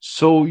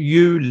So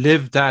you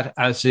lived that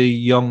as a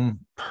young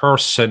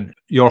person.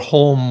 Your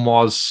home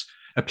was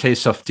a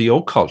place of the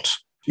occult.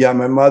 Yeah,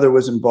 my mother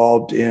was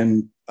involved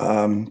in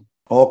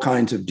all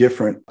kinds of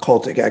different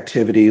cultic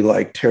activity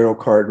like tarot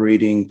card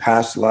reading,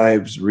 past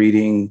lives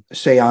reading,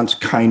 seance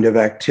kind of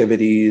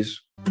activities.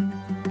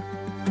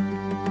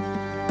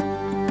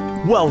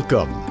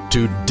 Welcome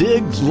to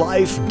Dig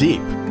Life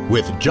Deep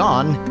with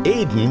John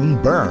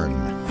Aidan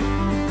Byrne.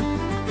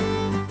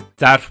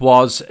 That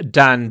was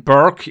Dan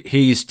Burke.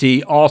 He's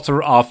the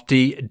author of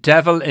The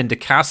Devil in the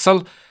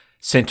Castle,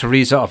 St.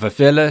 Teresa of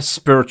Avila,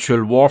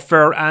 Spiritual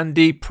Warfare, and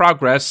The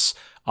Progress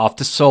of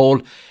the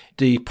Soul.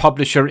 The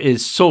publisher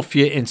is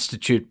Sophia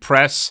Institute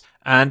Press,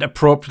 and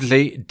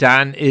appropriately,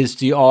 Dan is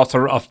the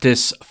author of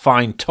this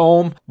fine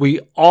tome. We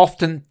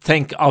often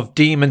think of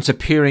demons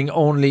appearing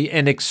only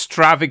in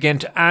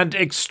extravagant and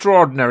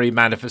extraordinary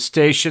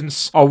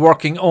manifestations, or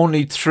working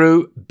only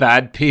through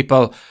bad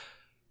people.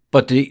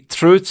 But the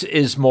truth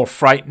is more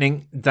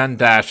frightening than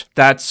that.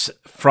 That's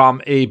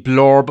from a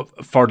blurb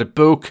for the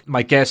book.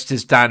 My guest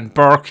is Dan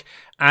Burke,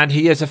 and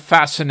he has a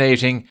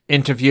fascinating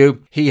interview.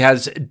 He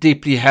has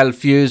deeply held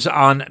views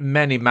on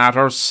many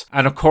matters.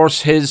 And of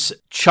course, his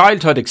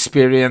childhood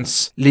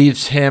experience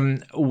leaves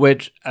him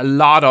with a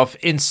lot of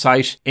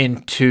insight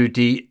into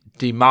the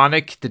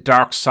demonic, the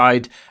dark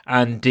side,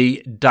 and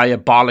the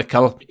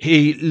diabolical.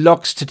 He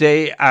looks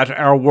today at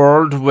our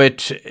world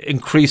with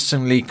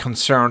increasingly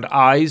concerned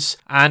eyes,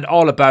 and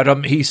all about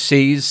him he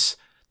sees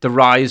the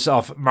rise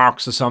of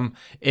Marxism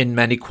in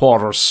many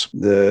quarters.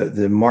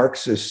 The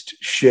Marxist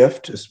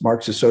shift, this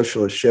Marxist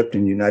socialist shift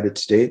in the United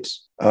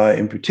States,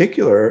 in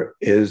particular,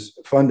 is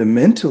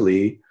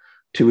fundamentally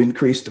to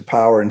increase the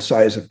power and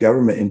size of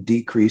government and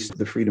decrease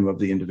the freedom of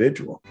the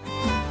individual.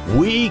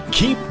 We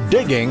keep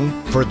digging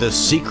for the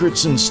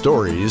secrets and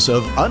stories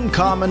of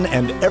uncommon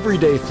and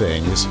everyday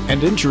things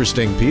and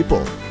interesting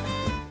people.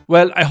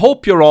 Well, I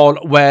hope you're all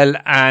well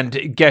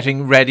and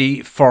getting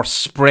ready for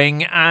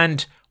spring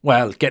and,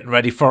 well, getting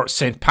ready for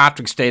St.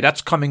 Patrick's Day.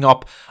 That's coming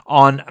up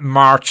on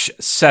March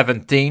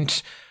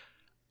 17th.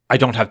 I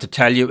don't have to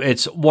tell you,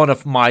 it's one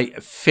of my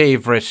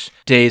favourite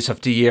days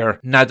of the year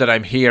now that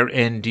I'm here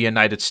in the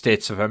United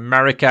States of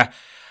America.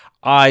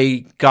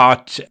 I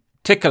got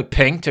tickle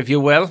pinked, if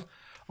you will,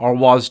 or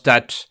was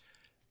that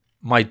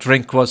my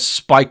drink was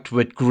spiked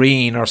with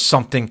green or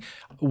something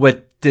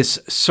with this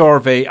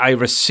survey I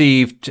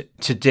received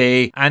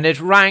today, and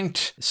it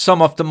ranked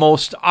some of the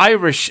most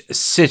Irish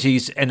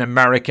cities in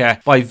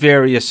America by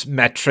various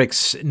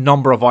metrics: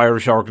 number of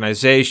Irish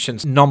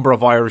organisations, number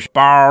of Irish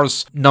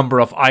bars, number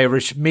of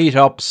Irish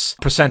meetups,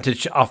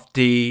 percentage of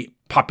the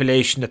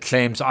population that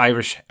claims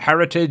Irish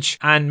heritage,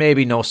 and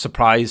maybe no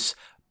surprise,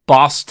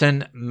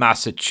 Boston,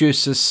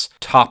 Massachusetts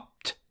topped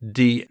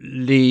the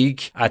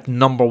league at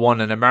number one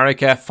in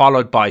America,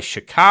 followed by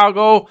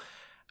Chicago,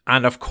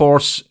 and of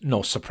course,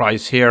 no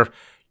surprise here,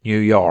 New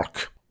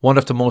York. One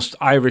of the most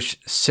Irish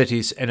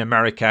cities in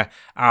America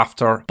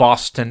after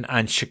Boston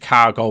and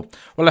Chicago.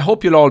 Well, I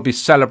hope you'll all be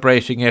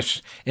celebrating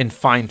it in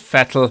fine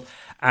fettle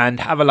and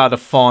have a lot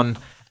of fun.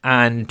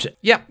 And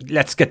yeah,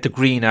 let's get the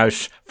green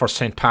out for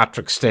St.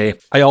 Patrick's Day.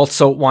 I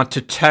also want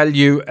to tell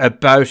you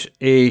about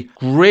a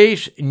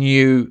great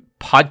new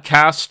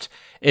podcast.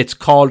 It's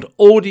called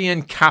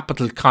Odeon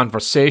Capital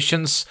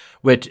Conversations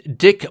with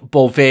Dick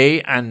Bove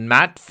and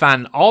Matt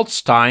Van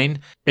Alstyne.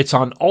 It's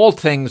on all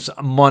things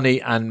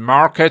money and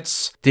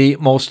markets. The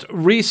most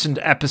recent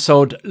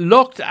episode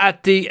looked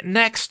at the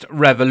next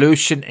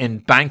revolution in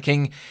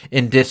banking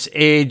in this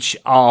age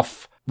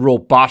of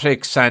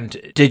robotics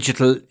and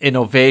digital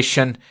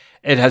innovation.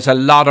 It has a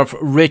lot of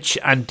rich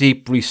and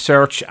deep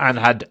research and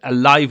had a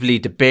lively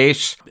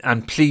debate,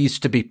 and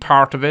pleased to be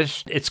part of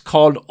it. It's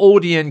called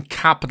Odeon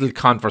Capital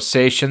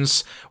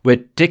Conversations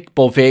with Dick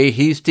Bove.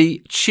 He's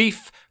the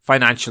Chief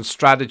Financial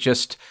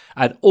Strategist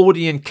at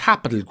Odeon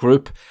Capital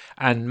Group,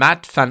 and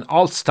Matt Van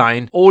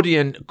Alstyne,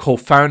 Odeon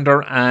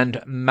co-founder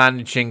and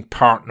managing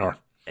partner.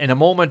 In a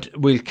moment,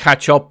 we'll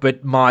catch up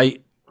with my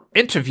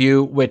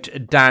interview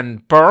with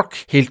Dan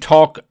Burke. He'll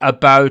talk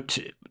about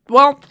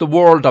the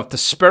world of the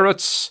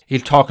spirits. He'll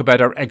talk about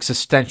our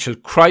existential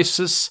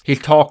crisis. He'll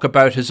talk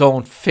about his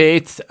own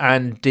faith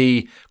and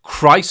the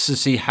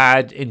crisis he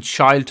had in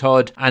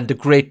childhood and the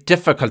great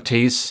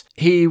difficulties.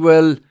 He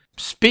will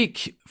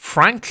speak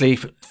frankly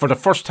for the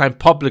first time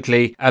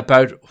publicly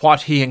about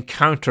what he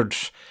encountered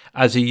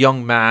as a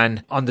young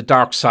man on the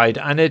dark side,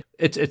 and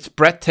it's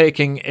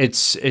breathtaking. It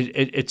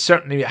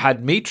certainly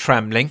had me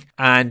trembling,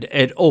 and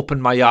it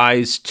opened my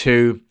eyes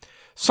to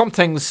some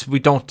things we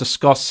don't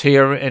discuss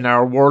here in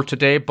our world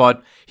today,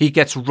 but he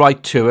gets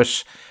right to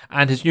it.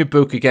 And his new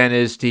book again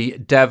is The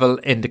Devil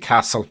in the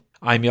Castle.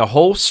 I'm your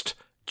host,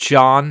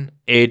 John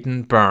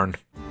Aidan Byrne.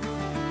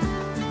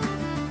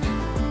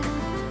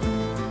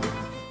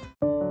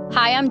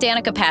 Hi, I'm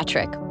Danica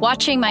Patrick.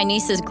 Watching my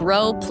nieces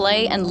grow,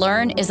 play, and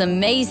learn is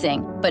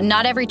amazing, but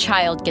not every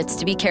child gets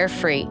to be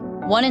carefree.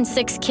 1 in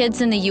 6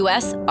 kids in the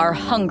U.S. are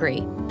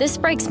hungry. This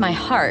breaks my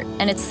heart,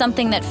 and it's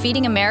something that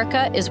Feeding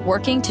America is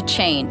working to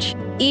change.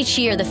 Each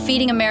year, the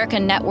Feeding America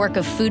network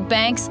of food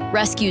banks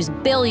rescues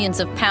billions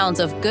of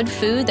pounds of good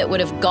food that would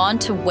have gone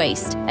to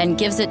waste and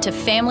gives it to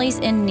families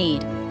in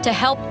need. To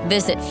help,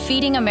 visit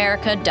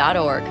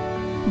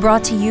feedingamerica.org.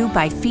 Brought to you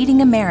by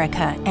Feeding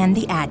America and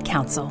the Ad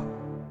Council.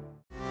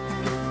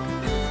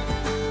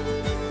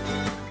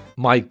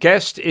 My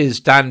guest is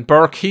Dan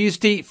Burke. He's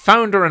the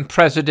founder and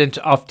president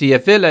of the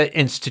Avila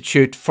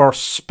Institute for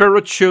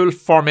Spiritual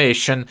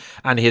Formation,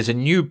 and he has a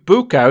new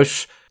book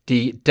out,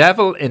 The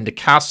Devil in the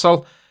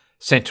Castle,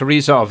 St.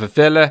 Teresa of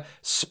Avila,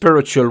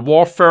 Spiritual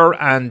Warfare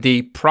and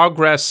the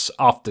Progress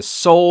of the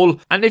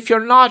Soul. And if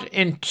you're not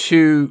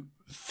into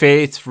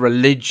faith,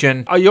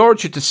 religion, I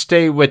urge you to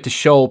stay with the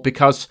show,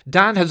 because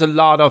Dan has a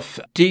lot of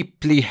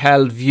deeply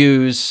held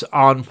views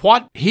on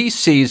what he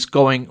sees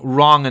going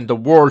wrong in the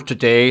world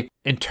today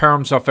in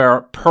terms of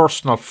our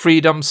personal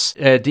freedoms,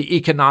 the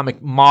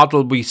economic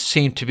model we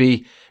seem to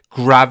be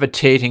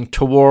gravitating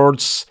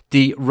towards,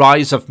 the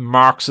rise of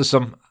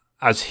Marxism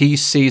as he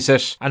sees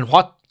it, and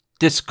what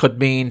this could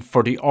mean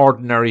for the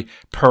ordinary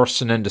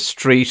person in the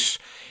street.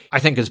 I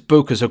think his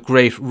book is a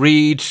great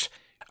read,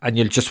 and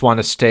you'll just want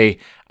to stay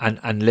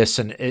and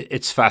listen.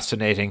 It's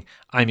fascinating.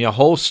 I'm your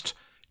host,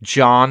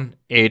 John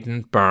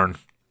Aidan Byrne.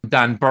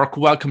 Dan Burke,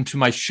 welcome to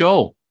my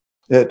show.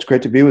 Yeah, it's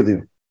great to be with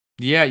you.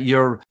 Yeah,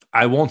 you're,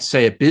 I won't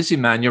say a busy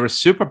man, you're a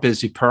super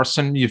busy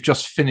person. You've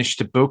just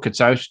finished a book.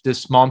 It's out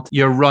this month.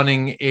 You're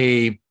running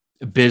a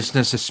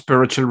business, a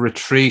spiritual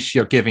retreat.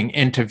 You're giving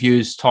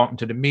interviews, talking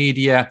to the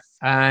media,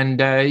 and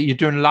you're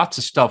doing lots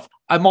of stuff.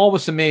 I'm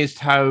always amazed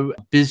how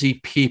busy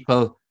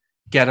people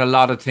get a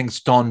lot of things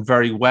done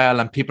very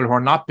well, and people who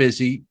are not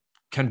busy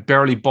can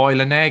barely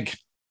boil an egg.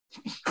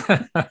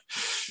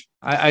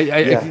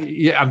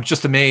 I'm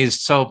just amazed.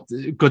 So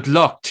good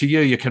luck to you.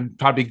 You can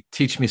probably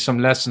teach me some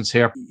lessons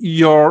here.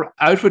 You're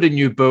out with a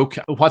new book.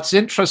 What's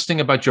interesting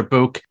about your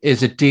book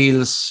is it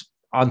deals,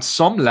 on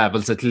some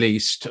levels at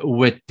least,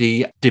 with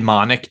the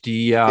demonic,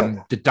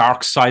 the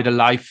dark side of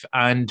life,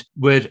 and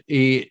with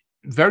a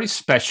very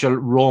special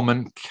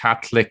Roman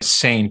Catholic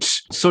saint.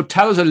 So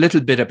tell us a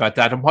little bit about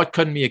that, and what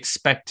can we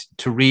expect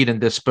to read in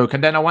this book?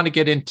 And then I want to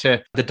get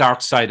into the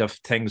dark side of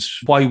things,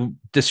 why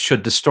this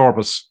should disturb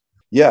us.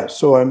 Yeah,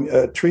 so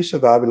Teresa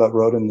of Avila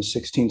wrote in the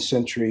 16th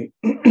century.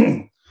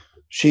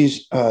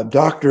 She's a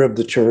doctor of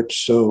the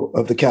church, so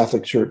of the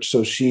Catholic Church.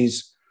 So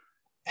she's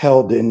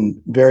held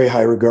in very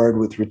high regard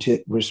with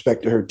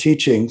respect to her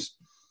teachings.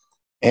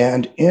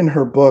 And in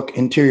her book,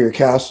 Interior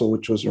Castle,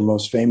 which was her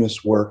most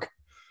famous work,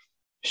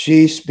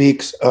 she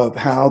speaks of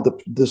how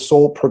the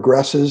soul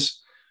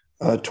progresses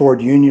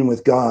toward union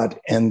with God,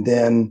 and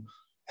then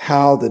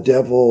how the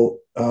devil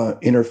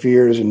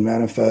interferes and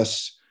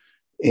manifests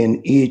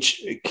in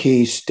each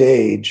key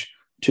stage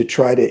to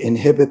try to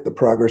inhibit the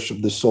progress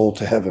of the soul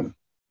to heaven.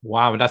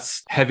 Wow,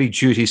 that's heavy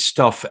duty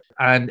stuff.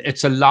 And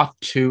it's a lot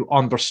to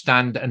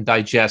understand and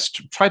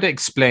digest. Try to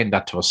explain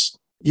that to us.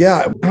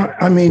 Yeah,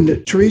 I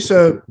mean,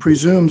 Teresa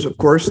presumes, of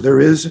course,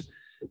 there is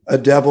a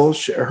devil.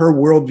 Her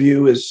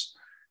worldview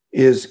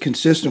is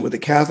consistent with the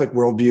Catholic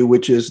worldview,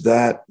 which is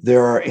that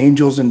there are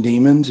angels and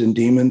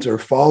demons are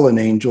fallen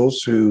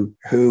angels who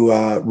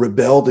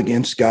rebelled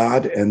against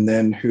God, and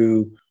then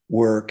who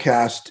were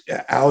cast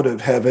out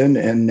of heaven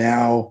and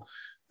now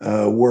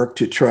work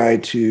to try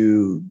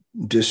to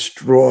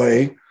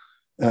destroy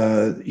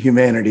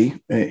humanity,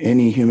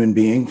 any human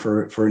being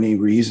for any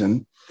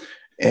reason.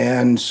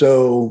 And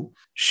so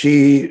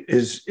she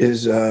is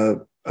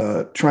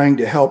trying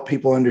to help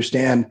people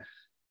understand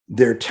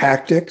their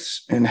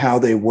tactics and how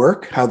they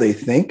work, how they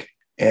think,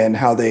 and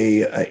how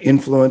they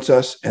influence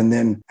us, and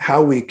then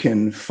how we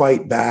can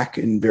fight back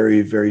in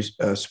very, very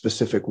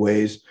specific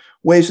ways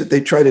that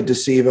they try to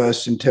deceive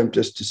us and tempt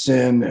us to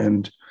sin.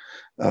 And,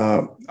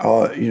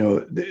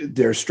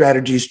 their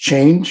strategies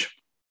change.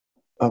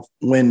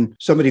 When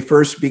somebody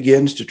first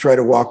begins to try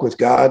to walk with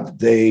God,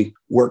 they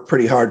work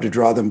pretty hard to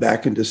draw them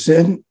back into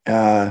sin.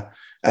 As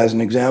an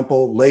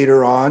example,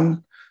 later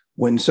on,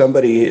 when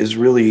somebody is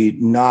really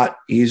not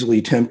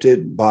easily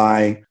tempted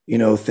by,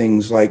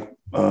 things like,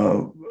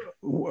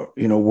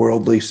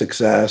 worldly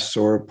success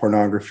or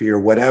pornography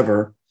or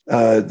whatever,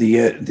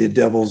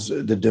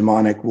 the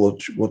demonic will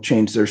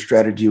change their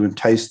strategy to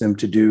entice them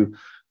to do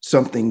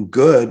something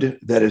good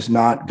that is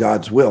not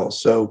God's will.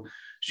 So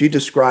she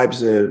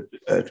describes a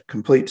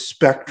complete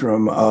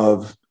spectrum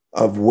of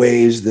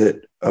ways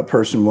that a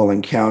person will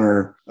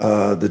encounter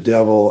the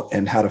devil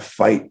and how to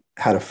fight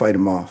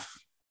him off.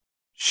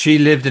 She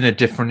lived in a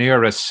different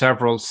era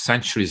several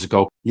centuries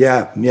ago.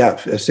 Yeah,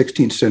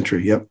 16th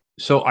century, yep.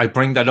 So I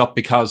bring that up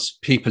because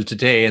people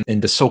today in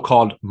the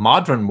so-called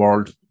modern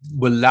world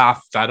will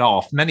laugh that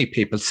off. Many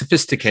people,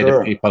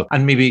 sophisticated people,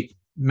 and maybe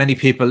many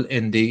people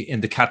in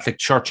the Catholic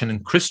Church and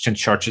in Christian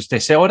churches, they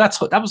say,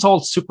 that was all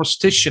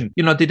superstition.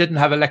 They didn't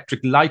have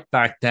electric light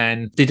back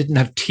then. They didn't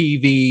have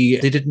TV.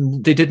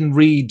 They didn't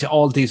read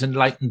all these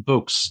enlightened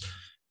books.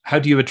 How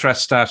do you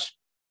address that?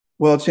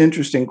 Well, it's an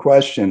interesting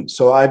question.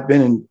 So I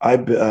grew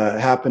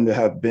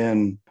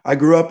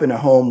up in a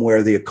home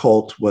where the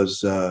occult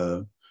was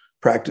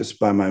practiced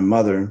by my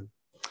mother.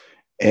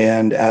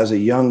 And as a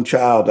young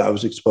child, I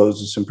was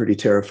exposed to some pretty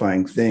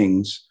terrifying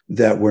things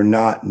that were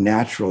not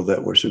natural,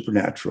 that were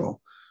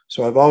supernatural.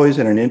 So I've always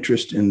had an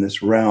interest in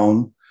this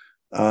realm.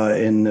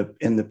 In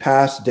the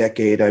past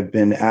decade, I've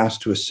been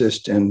asked to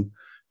assist in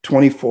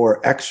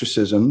 24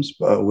 exorcisms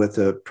with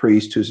a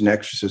priest who's an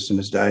exorcist in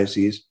his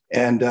diocese.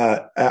 And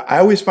I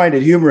always find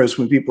it humorous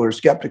when people are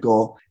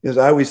skeptical, because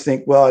I always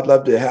think, well, I'd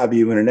love to have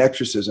you in an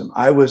exorcism.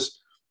 I was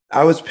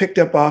picked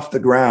up off the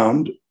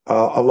ground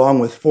along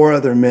with 4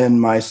 other men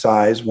my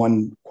size,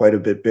 one quite a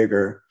bit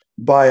bigger,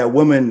 by a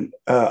woman,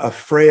 a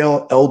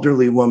frail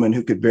elderly woman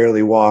who could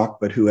barely walk,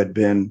 but who had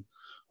been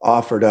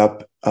offered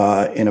up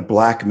in a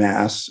black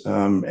mass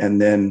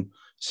and then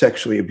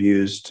sexually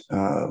abused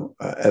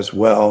as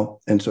well.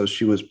 And so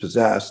she was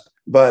possessed.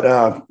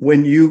 But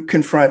when you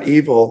confront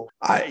evil,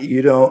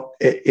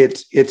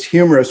 it's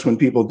humorous when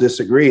people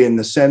disagree, in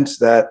the sense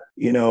that,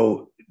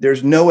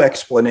 there's no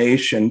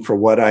explanation for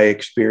what I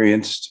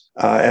experienced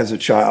as a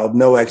child,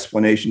 no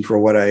explanation for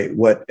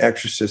what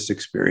exorcists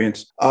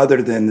experience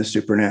other than the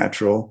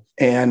supernatural.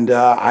 And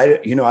I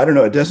don't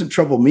know, it doesn't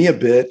trouble me a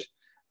bit.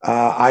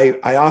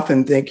 I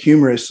often think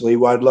humorously,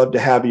 well, I'd love to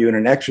have you in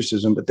an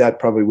exorcism, but that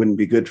probably wouldn't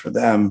be good for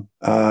them.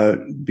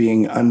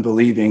 Being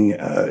unbelieving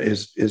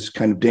is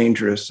kind of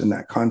dangerous in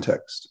that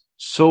context.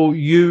 So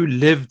you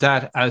lived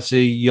that as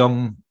a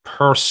young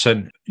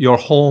person. Your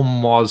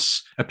home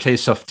was a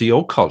place of the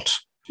occult.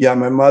 Yeah,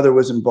 my mother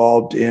was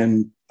involved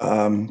in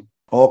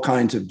all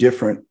kinds of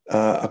different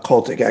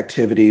occultic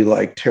activity,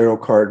 like tarot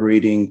card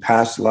reading,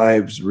 past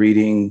lives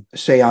reading,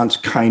 seance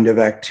kind of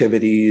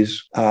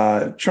activities.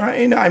 To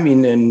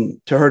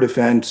her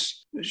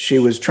defense, she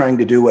was trying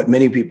to do what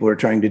many people are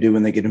trying to do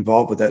when they get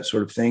involved with that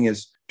sort of thing,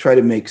 is try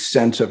to make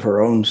sense of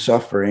her own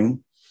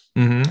suffering,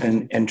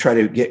 and try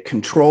to get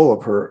control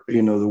of her,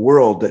 the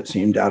world that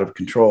seemed out of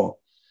control.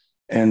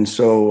 And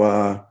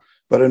so,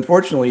 but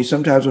unfortunately,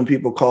 sometimes when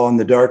people call in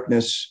the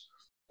darkness,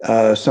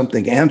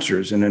 something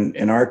answers. And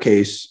in our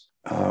case,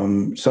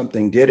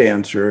 something did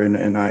answer,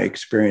 and I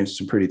experienced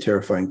some pretty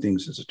terrifying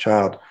things as a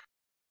child.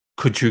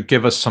 Could you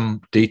give us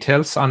some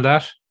details on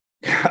that?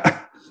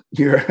 I've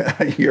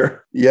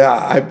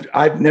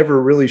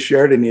never really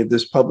shared any of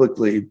this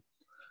publicly.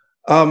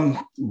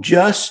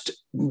 Just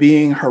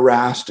being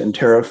harassed and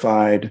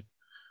terrified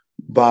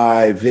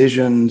by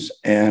visions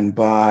and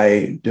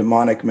by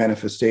demonic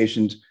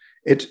manifestations,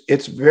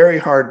 it's very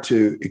hard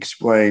to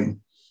explain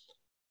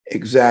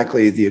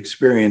exactly the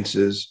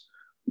experiences,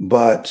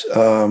 but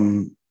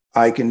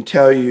I can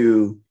tell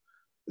you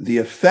the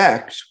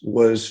effect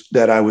was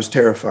that I was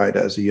terrified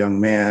as a young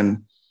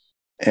man,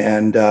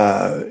 and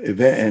that,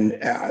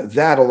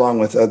 along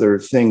with other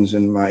things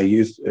in my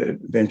youth,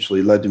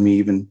 eventually led to me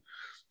even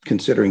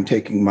considering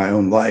taking my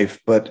own life.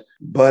 But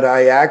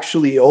I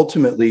actually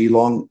ultimately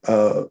when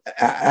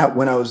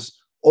I was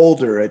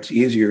older, it's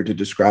easier to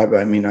describe.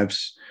 I mean,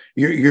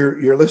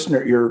 your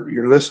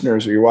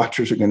listeners or your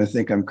watchers are going to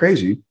think I'm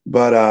crazy,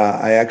 but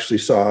I actually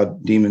saw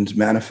demons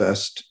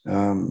manifest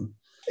in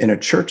a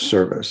church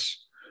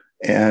service,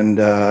 and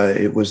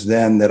it was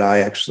then that I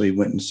actually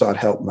went and sought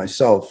help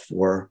myself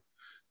for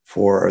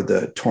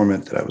the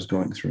torment that I was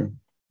going through.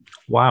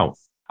 Wow,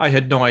 I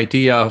had no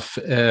idea of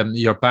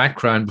your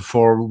background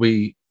before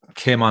we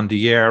came on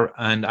the air,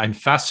 and I'm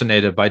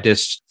fascinated by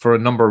this for a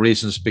number of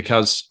reasons,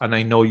 and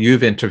I know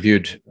you've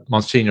interviewed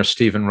Monsignor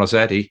Stephen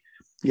Rossetti,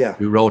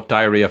 who wrote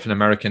Diary of an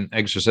American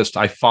Exorcist.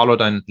 I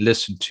followed and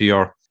listened to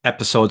your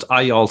episodes.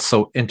 I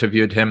also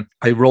interviewed him.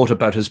 I wrote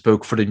about his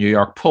book for the New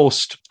York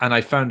Post, and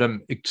I found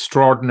him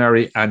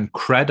extraordinary and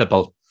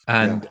credible.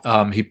 And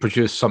he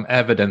produced some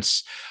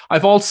evidence.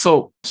 I've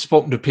also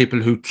spoken to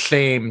people who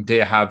claim they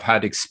have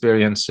had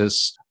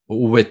experiences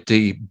with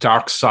the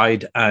dark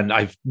side, and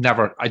I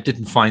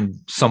didn't find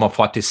some of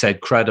what they said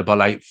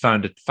credible. I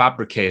found it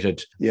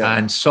fabricated. Yeah.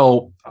 And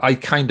so I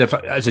kind of,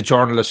 as a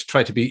journalist,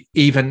 try to be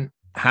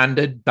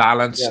even-handed,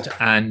 balanced,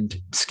 and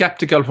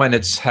skeptical when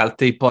it's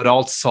healthy, but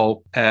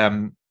also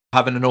having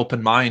an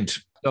open mind.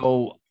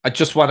 So I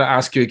just want to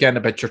ask you again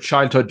about your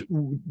childhood.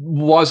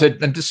 Was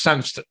it, and this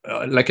sounds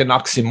like an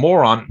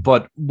oxymoron,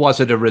 but was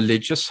it a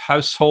religious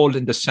household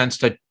in the sense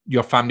that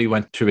your family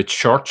went to a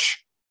church?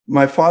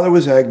 My father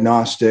was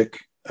agnostic.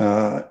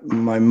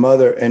 My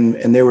mother,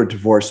 and they were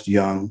divorced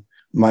young.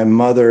 My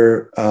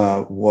mother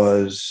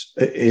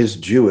is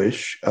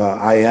Jewish.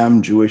 I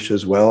am Jewish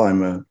as well.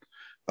 I'm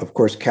of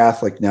course,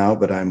 Catholic now,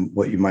 but I'm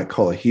what you might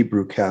call a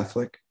Hebrew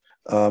Catholic.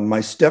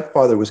 My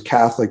stepfather was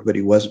Catholic, but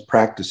he wasn't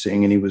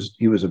practicing, and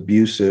he was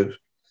abusive.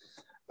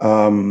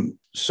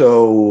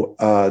 So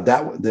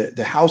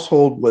the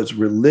household was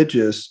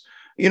religious.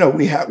 We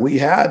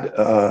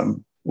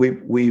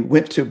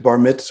went to bar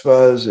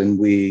mitzvahs, and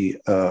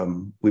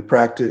we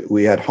practiced.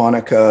 We had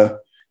Hanukkah,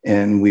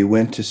 and we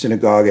went to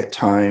synagogue at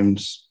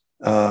times.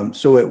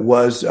 So it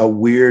was a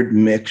weird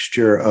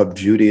mixture of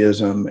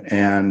Judaism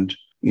and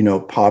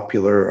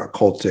popular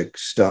occultic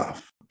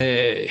stuff.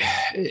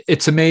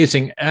 It's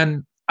amazing.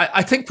 And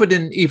I think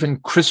within even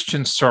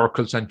Christian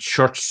circles and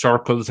church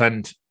circles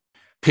and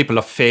people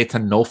of faith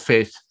and no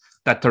faith,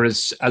 that there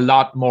is a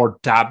lot more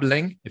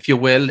dabbling, if you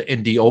will,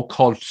 in the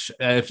occult.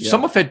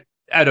 Some of it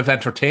out of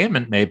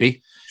entertainment,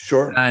 maybe.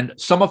 Sure. And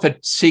some of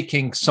it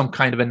seeking some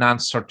kind of an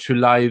answer to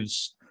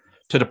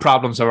the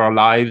problems of our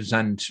lives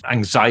and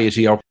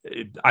anxiety. Or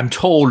I'm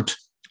told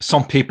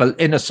some people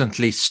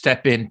innocently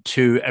step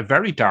into a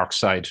very dark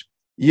side.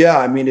 Yeah,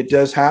 I mean, it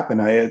does happen.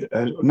 I had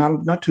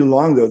not too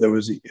long ago, there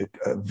was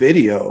a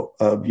video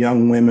of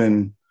young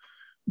women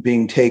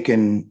being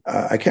taken.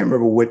 I can't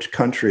remember which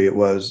country it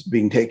was,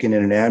 being taken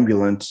in an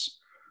ambulance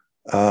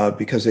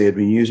because they had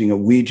been using a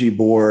Ouija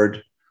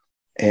board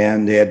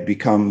and they had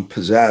become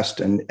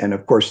possessed. And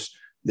of course,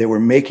 they were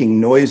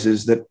making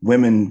noises that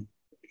women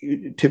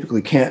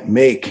typically can't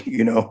make,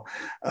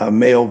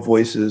 male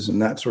voices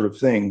and that sort of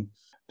thing.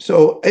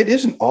 So it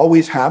doesn't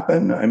always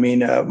happen. I mean,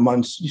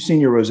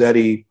 Monsignor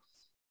Rossetti,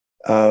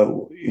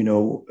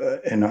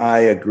 and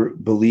I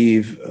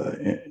believe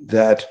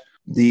that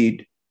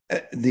the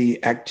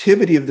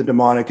activity of the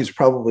demonic is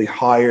probably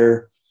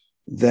higher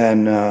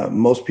than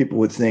most people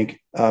would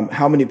think.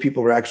 How many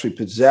people are actually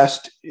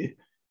possessed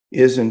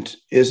isn't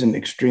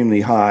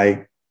extremely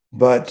high,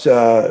 but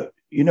to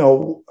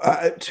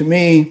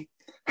me,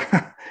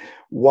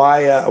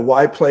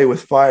 why play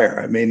with fire?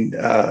 I mean,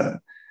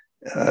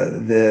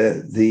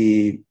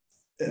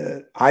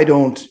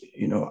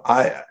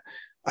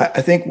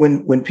 I think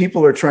when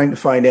people are trying to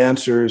find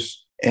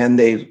answers and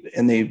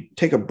they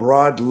take a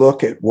broad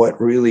look at what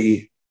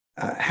really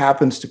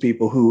happens to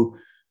people who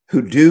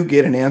do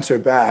get an answer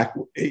back,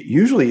 it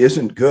usually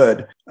isn't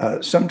good.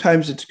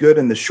 Sometimes it's good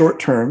in the short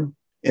term,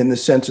 in the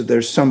sense that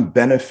there's some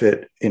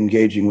benefit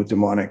engaging with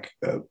demonic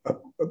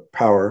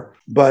power,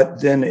 but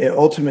then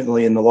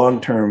ultimately in the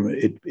long term,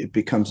 it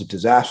becomes a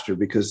disaster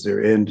because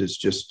their end is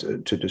just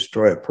to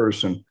destroy a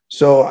person.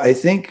 So I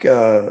think,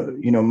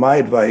 my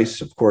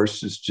advice, of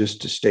course, is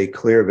just to stay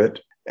clear of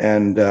it.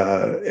 And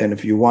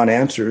if you want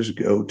answers,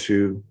 go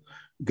to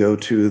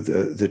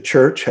the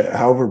church,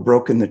 however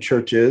broken the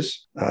church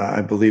is.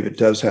 I believe it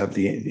does have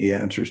the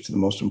answers to the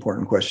most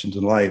important questions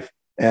in life.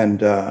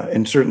 And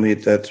certainly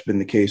that's been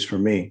the case for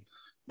me.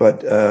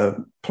 But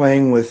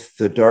playing with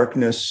the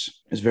darkness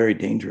is very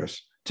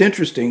dangerous. It's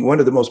interesting.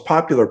 One of the most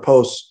popular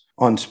posts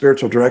on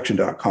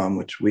spiritualdirection.com,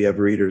 which we have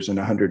readers in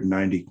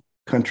 190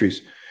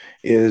 countries,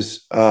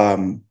 is how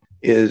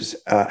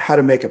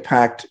to make a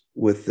pact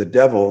with the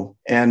devil.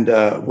 And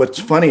what's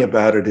funny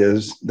about it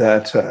is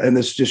that, and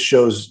this just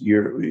shows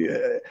your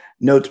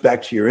notes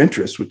back to your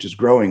interest, which is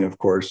growing, of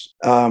course.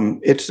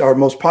 It's our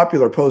most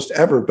popular post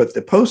ever, but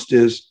the post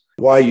is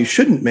why you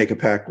shouldn't make a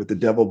pact with the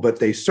devil, but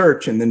they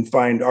search and then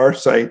find our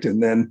site.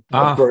 And then,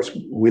 of course,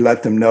 we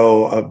let them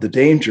know of the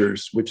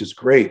dangers, which is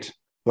great.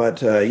 But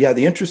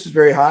the interest is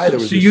very high.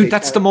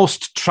 That's the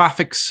most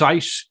trafficked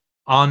site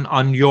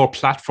on your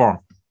platform.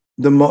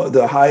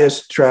 The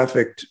highest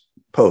trafficked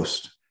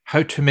post.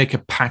 How to make a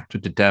pact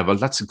with the devil.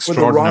 That's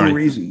extraordinary. For the wrong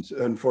reasons,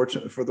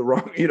 unfortunately, for the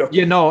wrong,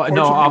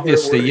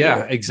 obviously,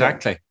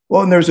 exactly.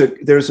 Well, and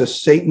there's a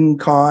Satan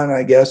Con,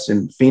 I guess,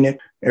 in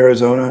Phoenix,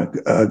 Arizona,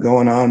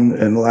 going on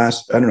in the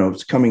last, I don't know,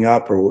 it's coming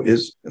up or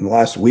is in the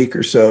last week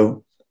or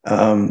so.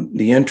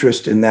 The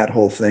interest in that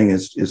whole thing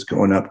is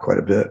going up quite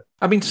a bit.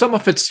 I mean, some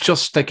of it's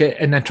just like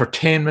an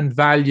entertainment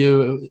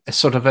value,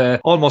 sort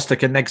of almost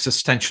like an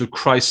existential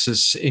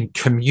crisis in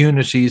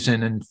communities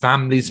and in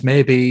families,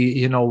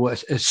 maybe,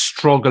 a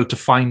struggle to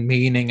find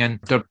meaning, and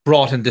they're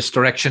brought in this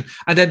direction.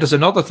 And then there's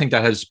another thing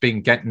that has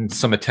been getting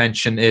some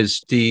attention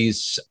is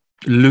these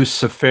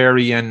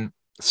Luciferian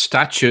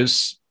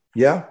statues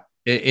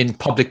in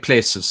public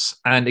places.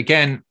 And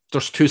again,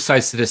 there's two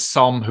sides to this.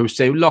 Some who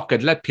say, look,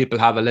 let people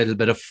have a little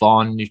bit of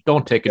fun. You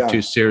don't take it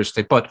too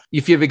seriously. But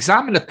if you've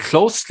examined it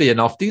closely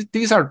enough,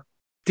 these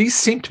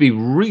seem to be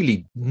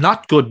really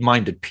not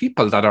good-minded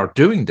people that are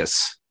doing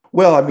this.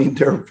 Well, I mean,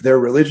 their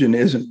religion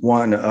isn't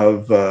one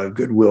of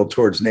goodwill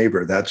towards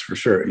neighbor. That's for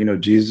sure.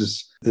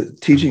 The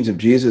teachings of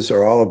Jesus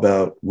are all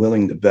about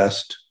willing the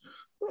best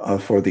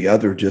for the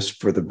other,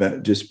 just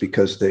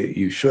because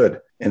you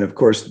should. And of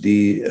course,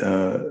 the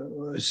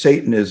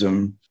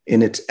Satanism,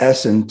 in its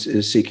essence,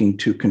 is seeking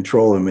to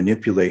control and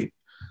manipulate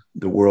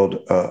the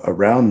world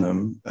around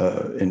them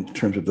in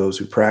terms of those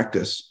who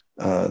practice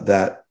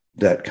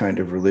that kind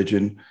of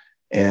religion.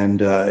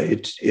 And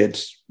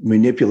it's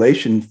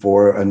manipulation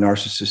for a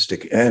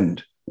narcissistic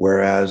end,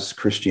 whereas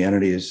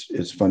Christianity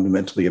is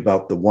fundamentally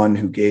about the one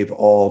who gave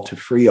all to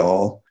free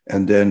all,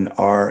 and then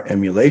our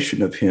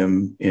emulation of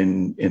him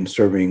in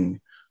serving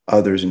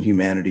others and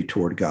humanity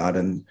toward God.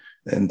 And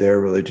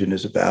their religion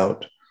is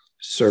about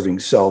serving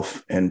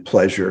self and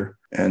pleasure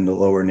and the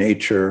lower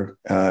nature,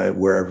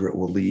 wherever it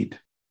will lead.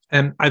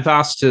 And I've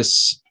asked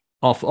this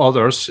of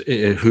others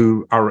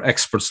who are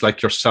experts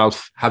like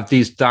yourself. Have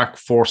these dark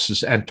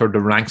forces entered the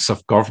ranks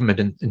of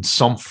government in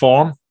some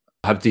form?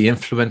 Have they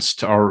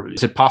influenced, or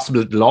is it possible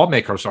that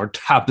lawmakers are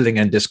dabbling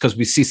in this? Because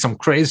we see some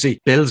crazy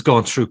bills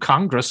going through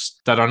Congress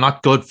that are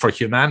not good for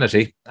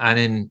humanity and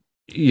in,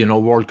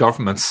 world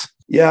governments.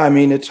 Yeah, I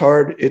mean, it's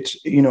hard.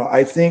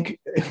 I think,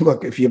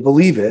 look, if you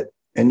believe it,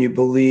 and you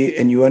believe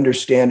and you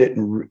understand it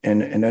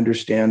and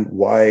understand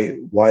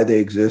why they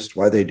exist,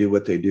 why they do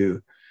what they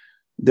do,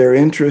 their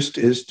interest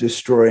is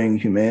destroying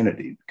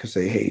humanity because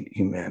they hate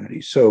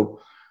humanity. So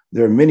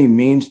there are many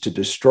means to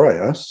destroy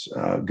us.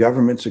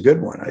 Government's a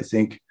good one. I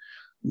think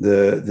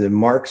the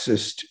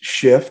Marxist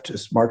shift,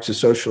 this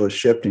Marxist socialist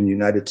shift in the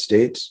United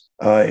States,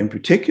 in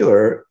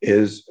particular,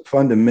 is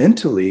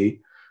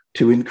fundamentally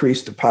to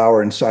increase the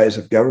power and size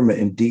of government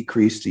and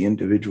decrease the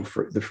individual,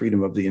 the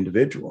freedom of the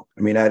individual.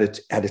 I mean, at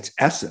its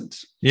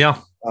essence. Yeah.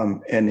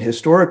 And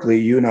historically,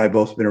 you and I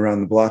both been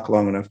around the block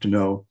long enough to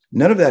know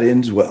none of that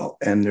ends well.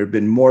 And there have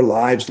been more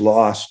lives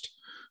lost,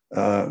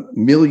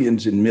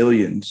 millions and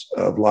millions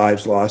of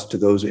lives lost to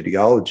those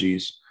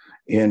ideologies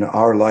in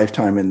our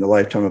lifetime, in the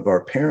lifetime of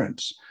our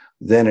parents,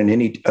 than in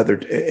any other,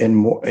 and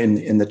more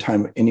in the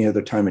time, any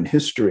other time in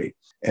history.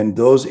 And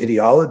those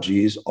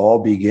ideologies all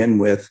begin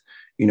with,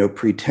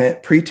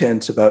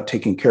 pretense about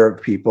taking care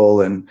of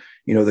people and,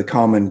 the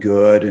common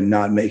good and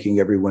not making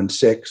everyone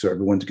sick. So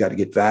everyone's got to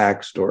get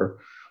vaxxed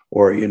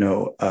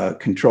or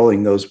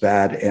controlling those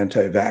bad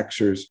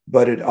anti-vaxxers.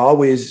 But it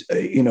always,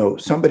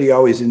 somebody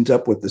always ends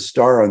up with the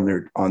star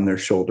on their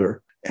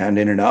shoulder and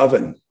in an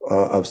oven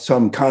of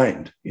some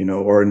kind,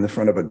 or in the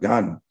front of a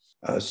gun.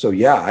 So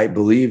I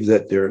believe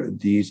that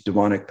these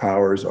demonic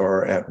powers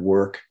are at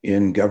work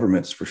in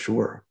governments for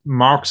sure.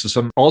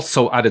 Marxism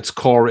also at its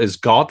core is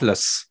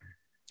godless.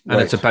 And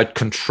It's about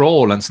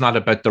control, and it's not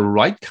about the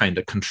right kind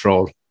of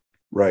control.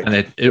 Right. And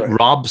it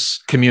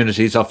robs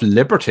communities of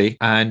liberty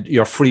and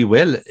your free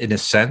will, in a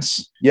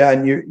sense. Yeah,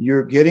 and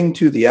you're getting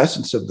to the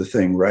essence of the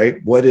thing, right?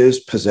 What is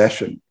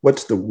possession?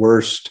 What's the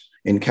worst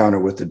encounter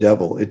with the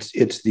devil? It's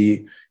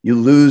you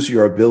lose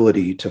your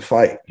ability to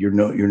fight. You're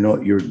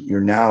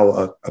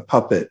now a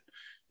puppet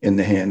in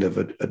the hand of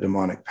a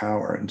demonic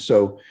power, and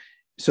so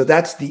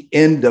that's the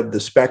end of the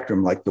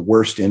spectrum, like the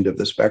worst end of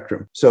the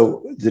spectrum.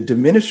 So the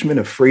diminishment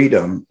of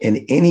freedom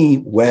in any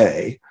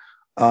way,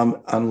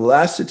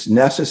 unless it's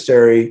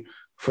necessary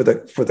for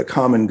the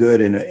common good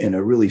in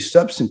a really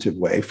substantive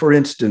way. For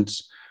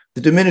instance,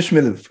 the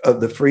diminishment of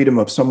the freedom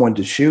of someone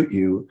to shoot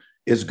you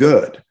is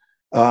good.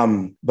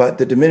 But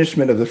the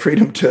diminishment of the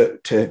freedom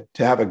to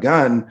have a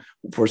gun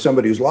for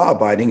somebody who's law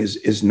abiding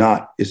is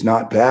not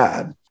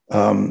bad.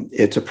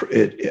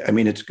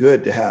 It's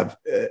good to have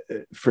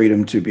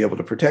freedom to be able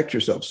to protect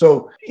yourself.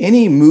 So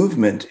any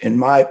movement I'm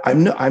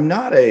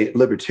not a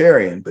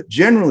libertarian, but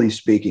generally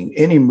speaking,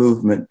 any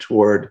movement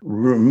toward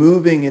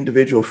removing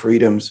individual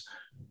freedoms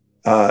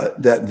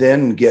that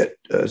then get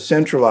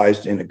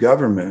centralized in a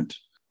government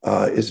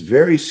is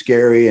very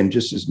scary and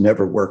just has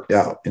never worked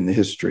out in the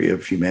history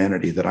of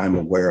humanity that I'm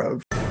aware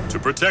of. To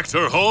protect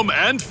her home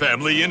and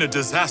family in a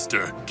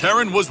disaster,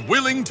 Karen was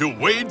willing to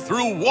wade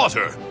through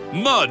water,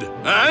 mud,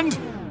 and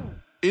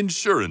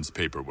insurance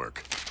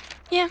paperwork.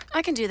 Yeah,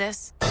 I can do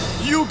this.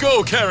 You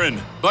go,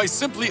 Karen! By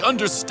simply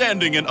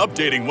understanding and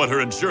updating what her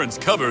insurance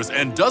covers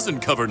and doesn't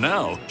cover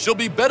now, she'll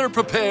be better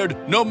prepared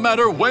no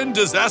matter when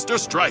disaster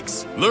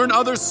strikes. Learn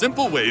other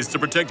simple ways to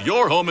protect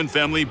your home and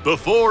family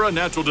before a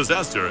natural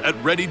disaster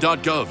at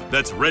ready.gov.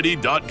 That's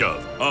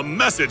ready.gov. A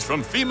message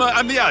from FEMA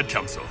and the Ad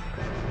Council.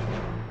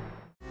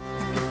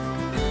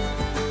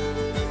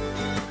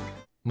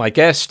 My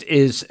guest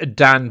is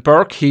Dan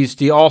Burke. He's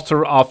the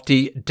author of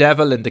The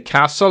Devil in the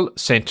Castle,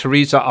 St.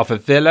 Teresa of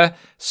Avila,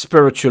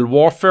 Spiritual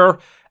Warfare,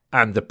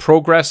 and The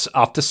Progress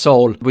of the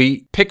Soul.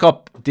 We pick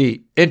up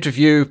the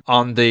interview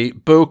on the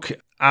book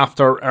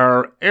after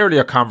our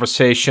earlier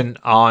conversation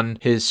on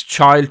his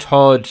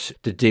childhood,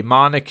 the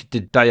demonic, the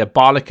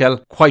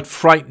diabolical, quite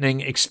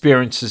frightening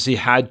experiences he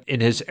had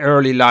in his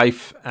early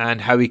life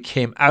and how he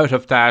came out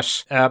of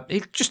that.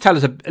 He'll just tell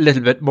us a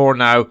little bit more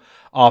now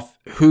of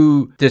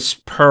who this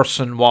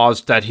person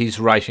was that he's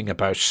writing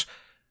about.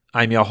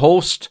 I'm your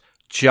host,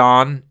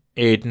 John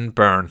Aidan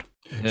Byrne.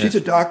 She's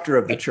a doctor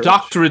of the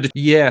church.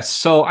 Yes.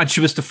 So, and she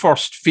was the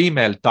first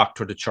female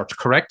doctor of the church,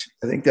 correct?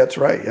 I think that's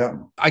right, yeah.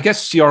 I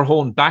guess your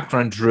own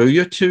background drew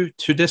you to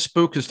this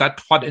book. Is that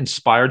what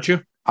inspired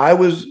you? I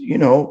was,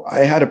 I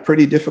had a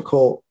pretty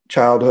difficult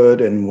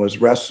childhood and was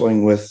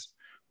wrestling with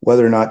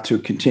whether or not to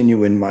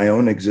continue in my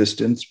own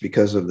existence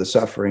because of the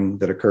suffering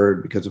that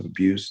occurred because of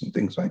abuse and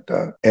things like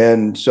that.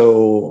 And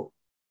so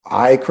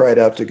I cried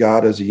out to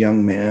God as a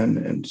young man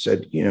and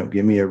said,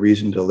 give me a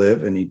reason to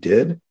live. And he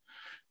did.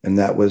 And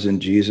that was in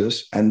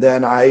Jesus. And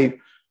then I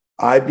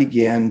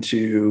began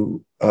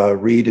to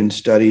read and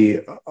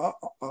study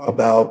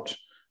about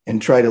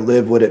and try to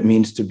live what it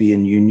means to be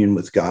in union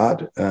with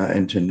God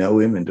and to know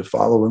him and to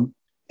follow him.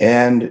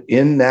 And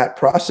in that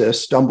process,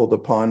 stumbled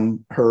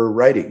upon her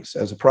writings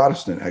as a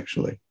Protestant,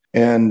 actually,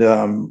 and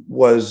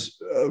was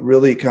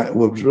really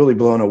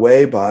blown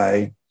away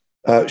by.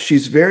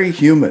 She's very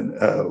human.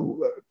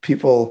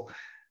 People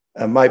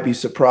might be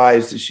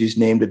surprised that she's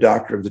named a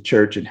doctor of the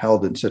church and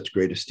held in such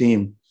great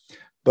esteem.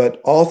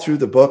 But all through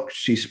the book,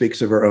 she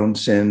speaks of her own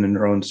sin and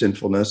her own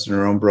sinfulness and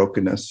her own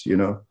brokenness,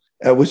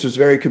 which was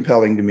very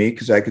compelling to me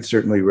because I could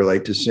certainly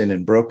relate to sin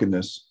and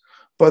brokenness.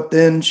 But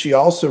then she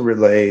also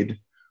relayed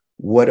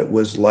what it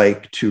was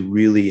like to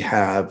really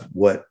have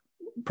what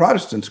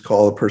Protestants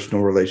call a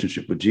personal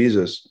relationship with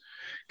Jesus.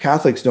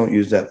 Catholics don't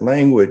use that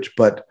language,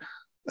 but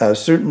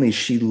certainly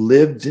she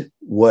lived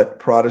what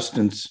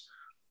Protestants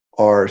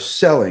are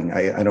selling.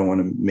 I don't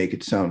want to make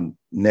it sound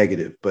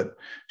negative, but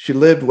she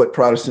lived what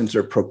Protestants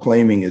are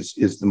proclaiming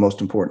is the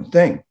most important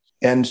thing.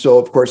 And so,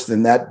 of course,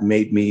 then that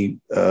made me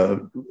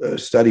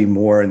study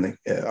more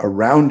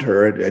around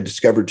her. I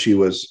discovered she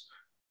was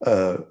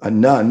a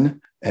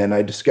nun, and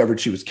I discovered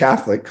she was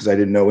Catholic because I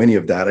didn't know any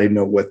of that. I didn't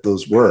know what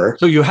those were.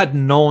 So you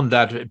hadn't known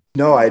that?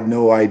 No, I had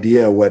no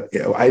idea what,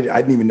 I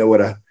didn't even know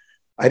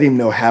I didn't even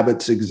know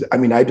habits.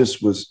 I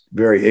just was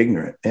very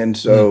ignorant. And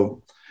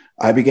so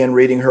I began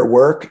reading her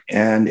work,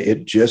 and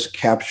it just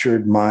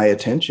captured my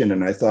attention.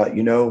 And I thought,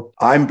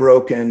 I'm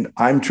broken.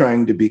 I'm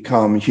trying to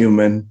become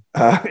human,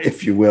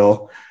 if you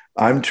will.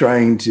 I'm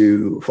trying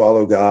to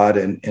follow God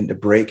and to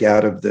break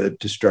out of the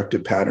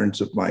destructive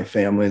patterns of my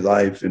family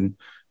life and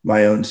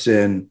my own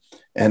sin.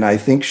 And I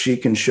think she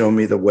can show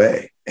me the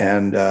way.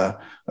 And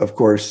of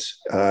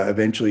course,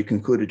 eventually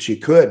concluded she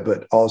could,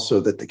 but also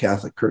that the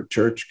Catholic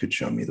Church could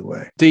show me the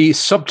way. The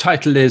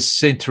subtitle is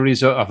St.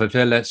 Teresa of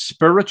Avila,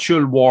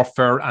 Spiritual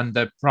Warfare and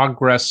the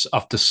Progress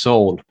of the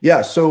Soul.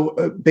 Yeah.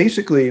 So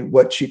basically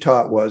what she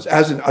taught was,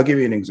 I'll give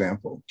you an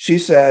example. She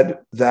said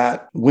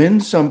that when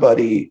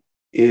somebody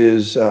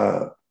is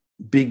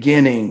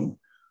beginning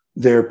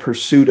their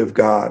pursuit of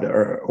God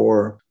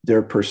or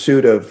their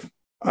pursuit of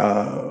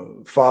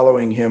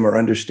following him or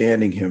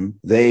understanding him,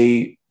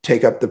 they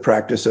take up the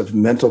practice of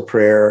mental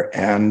prayer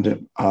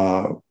and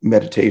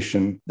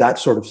meditation, that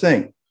sort of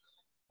thing.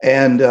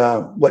 And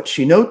what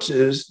she notes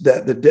is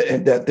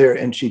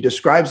and she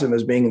describes them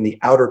as being in the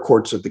outer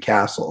courts of the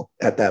castle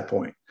at that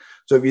point.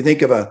 So if you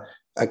think of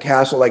a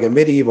castle, like a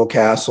medieval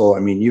castle,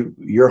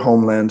 your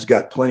homeland's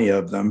got plenty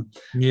of them,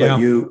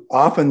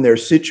 but they're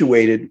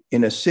situated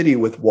in a city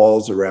with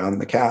walls around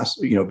the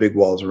castle, big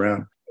walls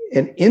around.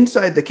 And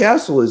inside the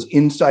castle is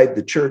inside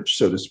the church,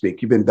 so to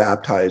speak. You've been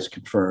baptized,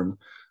 confirmed.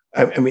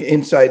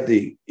 Inside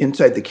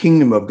the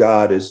kingdom of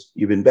God is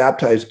you've been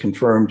baptized,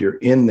 confirmed, you're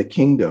in the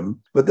kingdom.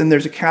 But then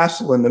there's a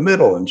castle in the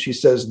middle. And she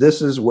says,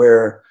 this is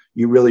where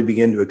you really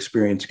begin to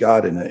experience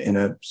God in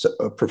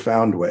a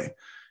profound way.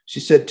 She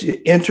said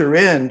to enter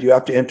in, you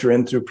have to enter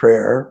in through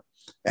prayer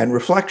and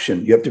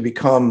reflection. You have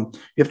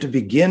to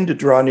begin to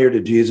draw near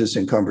to Jesus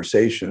in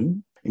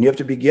conversation. And you have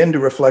to begin to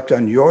reflect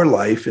on your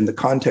life in the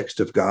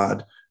context of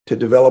God to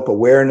develop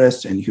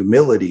awareness and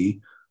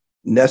humility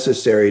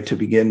necessary to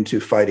begin to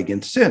fight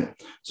against sin.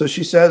 So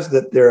she says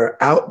that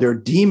there are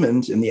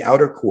demons in the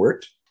outer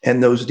court,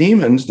 and those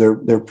demons,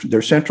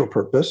 their central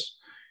purpose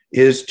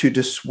is to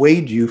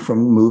dissuade you from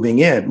moving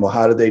in. Well,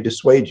 how do they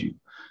dissuade you?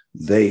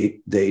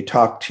 They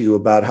talk to you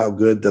about how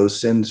good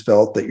those sins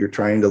felt that you're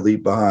trying to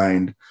leave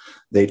behind.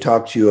 They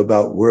talk to you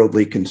about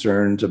worldly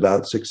concerns,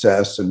 about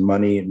success and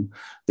money, and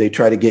they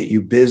try to get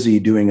you busy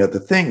doing other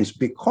things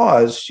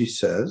because, she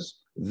says,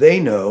 they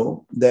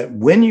know that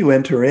when you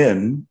enter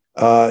in,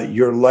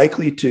 you're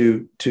likely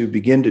to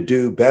begin to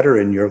do better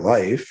in your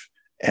life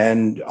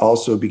and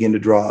also begin to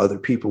draw other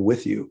people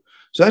with you.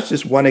 So that's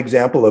just one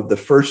example of the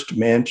first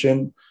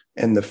mansion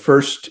and the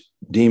first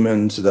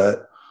demons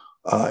that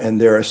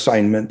and their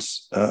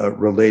assignments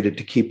related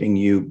to keeping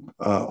you,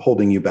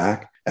 holding you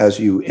back as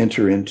you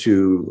enter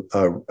into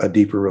a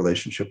deeper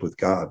relationship with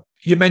God.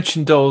 You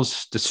mentioned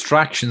those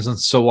distractions and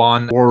so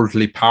on,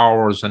 worldly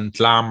powers and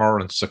glamour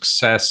and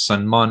success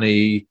and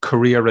money,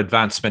 career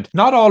advancement.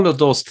 Not all of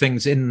those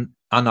things in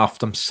and of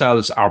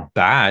themselves are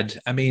bad.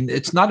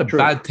 It's not a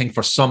bad thing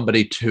for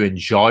somebody to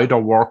enjoy their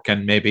work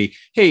and maybe,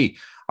 hey,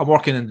 I'm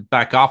working in the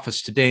back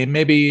office today.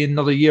 Maybe in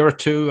another year or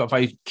two, if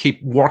I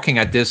keep working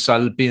at this,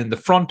 I'll be in the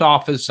front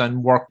office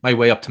and work my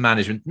way up to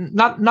management.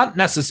 Not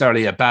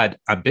necessarily a bad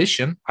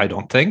ambition, I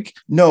don't think.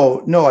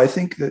 No, I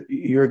think that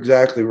you're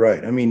exactly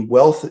right.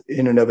 Wealth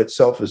in and of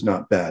itself is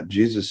not bad.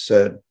 Jesus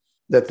said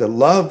that the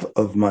love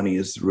of money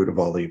is the root of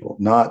all evil,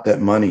 not that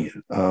money.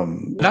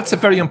 That's a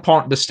very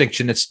important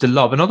distinction. It's the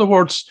love. In other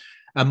words,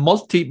 a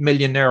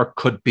multi-millionaire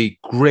could be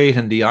great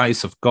in the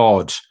eyes of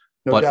God,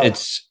 but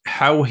it's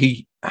how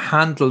he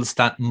handles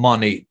that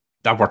money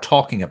that we're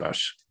talking about.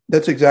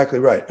 That's exactly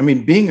right.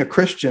 Being a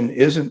Christian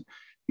isn't,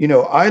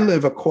 I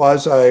live a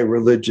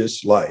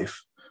quasi-religious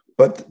life,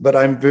 but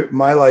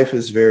my life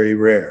is very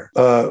rare.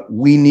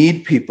 We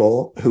need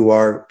people who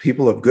are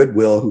people of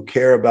goodwill, who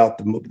care about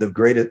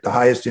the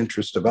highest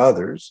interest of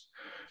others,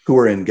 who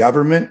are in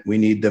government. We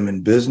need them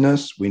in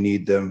business. We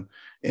need them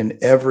in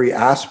every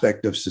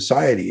aspect of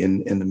society,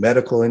 in the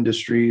medical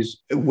industries.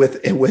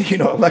 With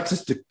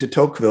Alexis de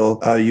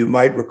Tocqueville, you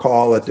might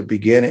recall at the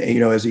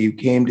beginning, as he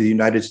came to the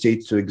United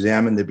States to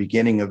examine the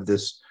beginning of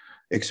this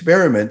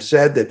experiment,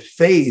 said that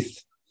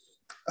faith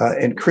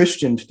and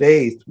Christian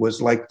faith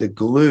was like the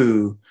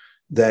glue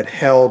that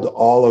held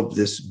all of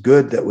this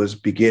good that was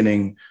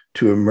beginning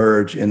to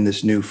emerge in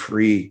this new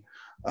free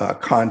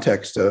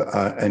context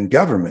and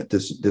government,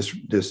 this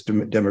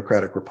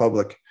democratic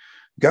republic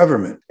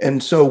government.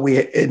 And so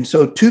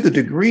to the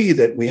degree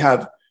that we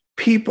have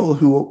people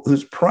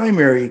whose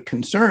primary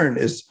concern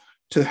is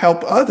to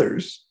help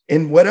others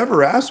in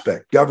whatever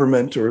aspect,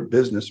 government or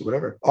business or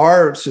whatever,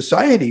 our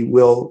society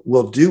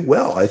will do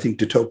well. I think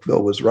de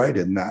Tocqueville was right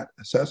in that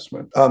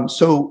assessment.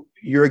 So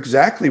you're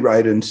exactly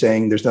right in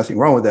saying there's nothing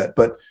wrong with that.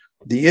 But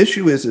the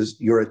issue is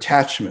your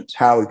attachments,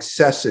 how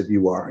excessive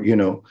you are.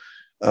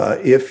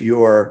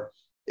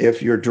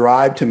 If your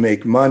drive to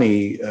make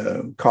money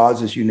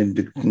causes you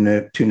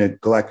to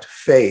neglect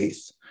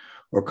faith,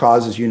 or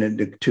causes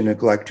you to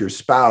neglect your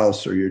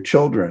spouse or your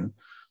children,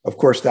 of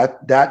course,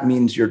 that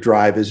means your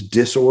drive is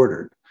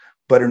disordered.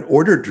 But an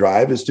ordered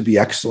drive is to be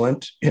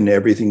excellent in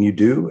everything you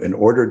do. An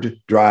ordered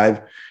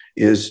drive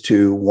is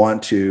to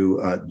want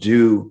to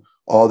do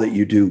all that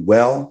you do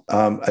well.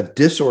 A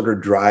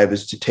disordered drive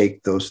is to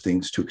take those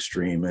things to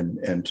extreme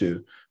and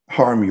to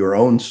harm your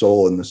own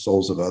soul and the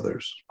souls of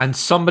others. And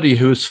somebody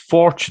who's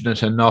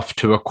fortunate enough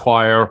to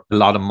acquire a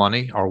lot of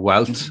money or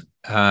wealth,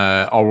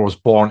 or was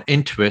born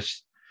into it,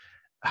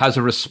 has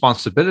a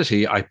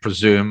responsibility, I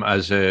presume,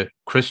 as a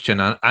Christian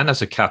and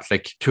as a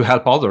Catholic, to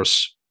help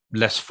others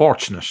less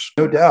fortunate.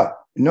 No doubt.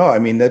 No, I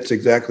mean, that's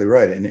exactly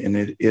right.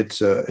 And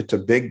it's a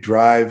big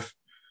drive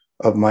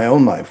of my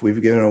own life.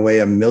 We've given away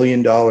 $1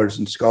 million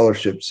in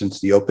scholarships since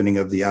the opening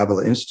of the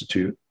Avila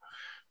Institute.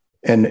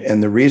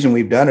 And the reason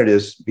we've done it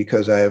is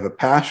because I have a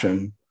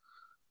passion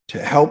to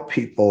help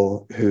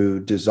people who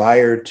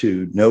desire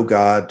to know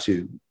God,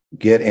 to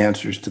get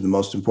answers to the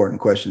most important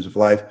questions of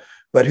life,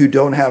 but who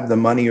don't have the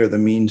money or the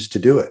means to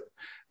do it.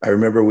 I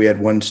remember we had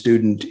one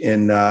student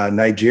in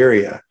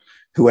Nigeria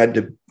who had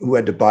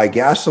to buy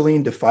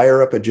gasoline to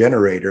fire up a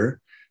generator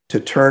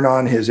to turn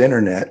on his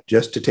internet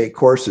just to take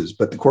courses,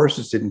 but the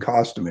courses didn't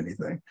cost him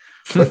anything.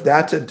 But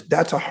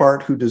that's a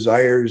heart who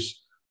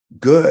desires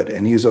good,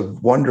 and he's a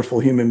wonderful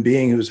human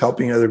being who's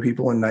helping other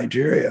people in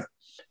Nigeria,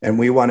 and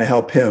we want to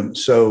help him.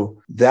 So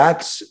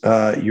that's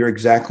you're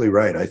exactly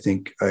right. I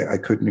think I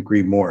couldn't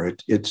agree more.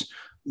 It's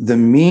the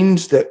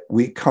means that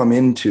we come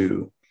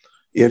into,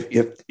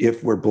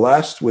 if we're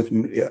blessed with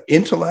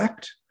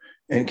intellect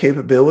and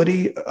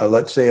capability,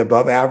 let's say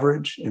above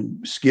average,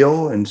 and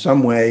skill in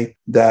some way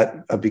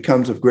that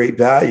becomes of great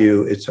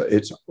value,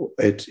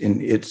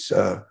 it's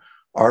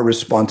our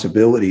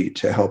responsibility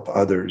to help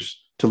others,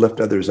 to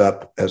lift others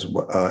up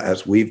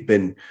as we've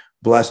been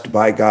blessed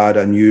by God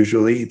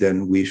unusually.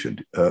 Then we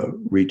should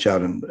reach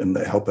out and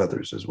help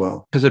others as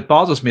well. Because it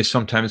bothers me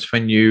sometimes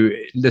when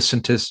you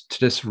listen to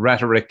this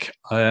rhetoric,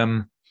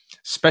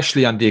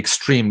 especially on the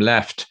extreme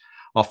left,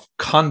 of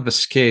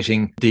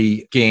confiscating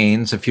the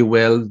gains, if you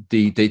will,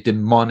 the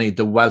money,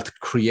 the wealth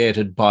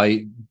created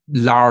by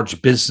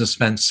large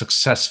businessmen,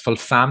 successful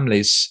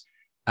families,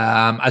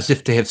 as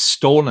if they have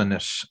stolen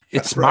it.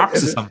 It's right.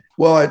 Marxism.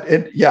 Well,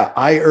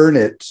 I earn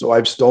it, so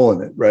I've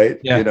stolen it, right?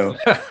 Yeah.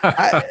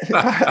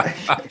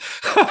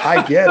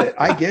 I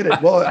get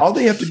it. Well, all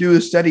they have to do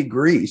is study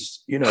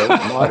Greece,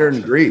 modern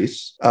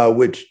Greece,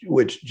 which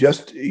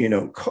just,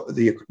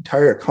 the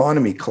entire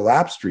economy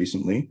collapsed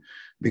recently,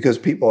 because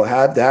people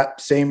had that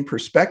same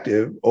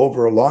perspective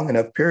over a long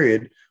enough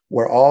period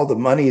where all the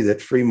money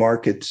that free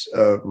markets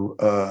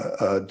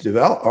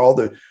develop, all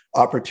the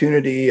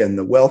opportunity and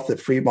the wealth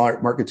that free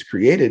markets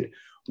created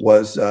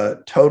was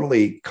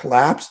totally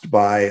collapsed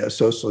by a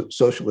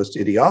socialist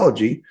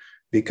ideology,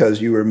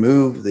 because you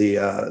remove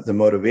the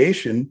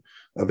motivation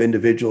of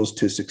individuals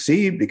to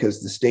succeed,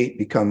 because the state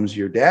becomes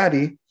your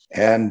daddy,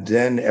 and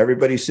then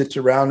everybody sits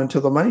around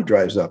until the money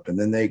dries up, and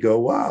then they go,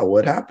 wow,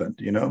 what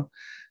happened,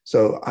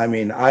 So, I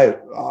mean,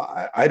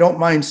 I don't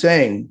mind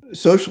saying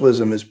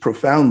socialism is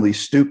profoundly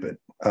stupid.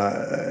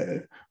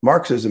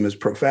 Marxism is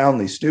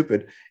profoundly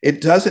stupid.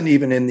 It doesn't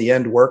even in the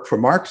end work for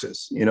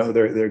Marxists.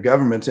 Their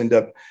governments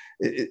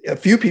a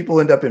few people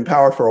end up in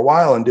power for a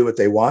while and do what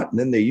they want, and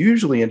then they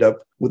usually end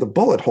up with a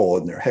bullet hole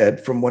in their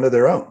head from one of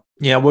their own.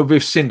 Yeah, well,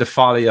 we've seen the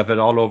folly of it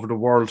all over the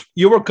world.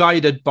 You were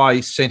guided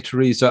by St.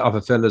 Teresa of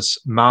Avila's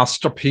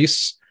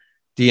masterpiece,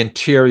 The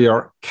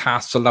Interior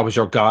Castle. That was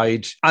your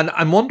guide. And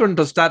I'm wondering,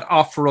 does that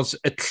offer us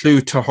a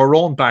clue to her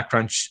own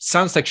background?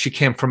 Sounds like she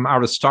came from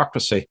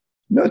aristocracy.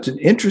 No, it's an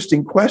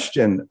interesting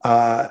question.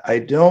 I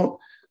don't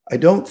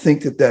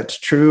think that that's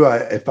true.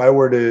 If I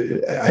were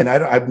to, and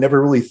I've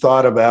never really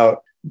thought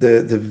about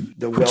the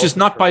which is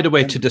not, by the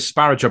way, to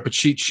disparage her, but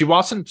she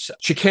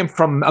came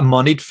from a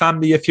moneyed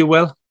family, if you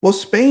will. Well,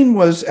 Spain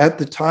was at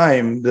the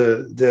time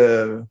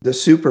the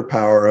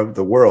superpower of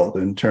the world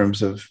in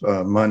terms of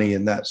money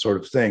and that sort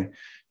of thing.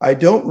 I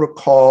don't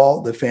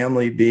recall the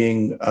family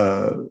being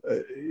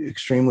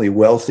extremely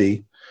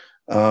wealthy.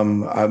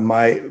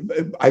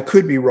 I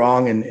could be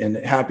wrong and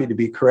happy to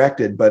be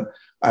corrected, but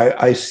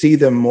I see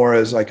them more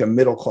as like a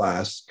middle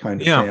class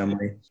kind of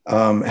family,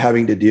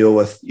 having to deal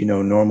with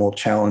normal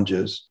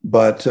challenges.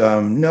 But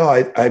no,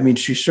 I mean,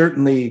 she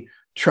certainly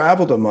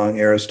traveled among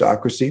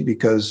aristocracy,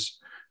 because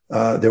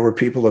there were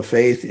people of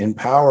faith in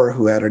power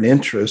who had an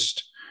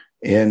interest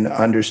in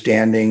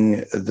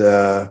understanding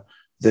the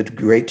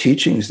great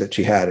teachings that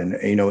she had. And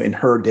in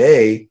her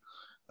day,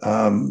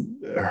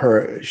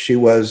 she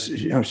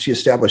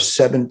established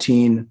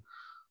 17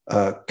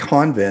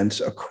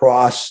 convents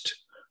across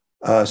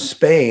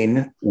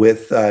Spain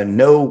with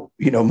no,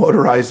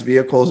 motorized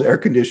vehicles, air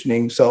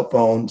conditioning, cell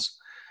phones,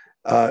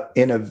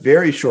 in a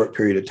very short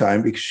period of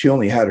time, because she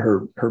only had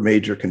her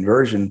major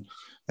conversion,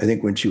 I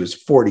think, when she was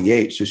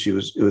 48. So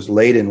it was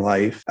late in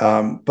life.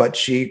 But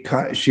she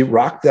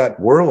rocked that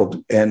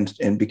world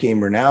and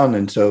became renowned.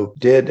 And so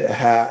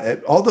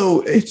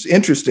although it's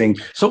interesting.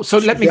 So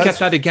let me get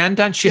that again,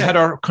 Dan. She had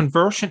her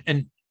conversion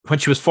when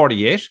she was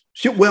 48.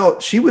 She'd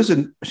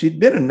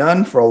been a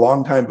nun for a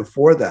long time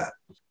before that,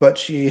 but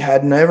she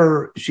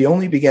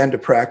only began to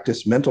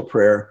practice mental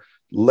prayer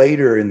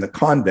later in the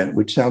convent,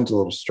 which sounds a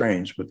little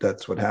strange, but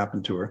that's what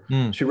happened to her.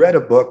 She read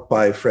a book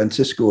by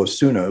Francisco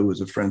Osuna, who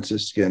was a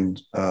Franciscan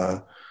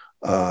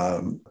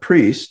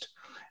priest,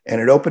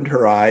 and it opened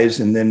her eyes.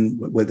 And then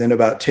within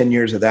about 10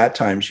 years of that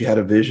time, she had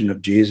a vision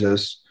of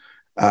Jesus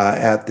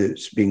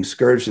being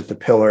scourged at the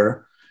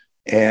pillar,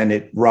 and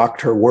it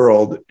rocked her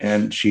world.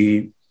 And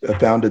she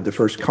founded the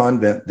first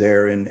convent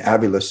there in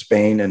Avila,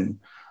 Spain, and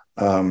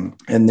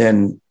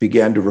then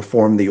began to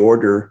reform the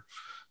order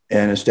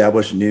and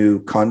establish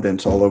new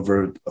convents all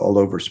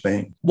over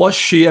Spain. Was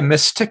she a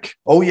mystic?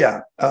 Oh,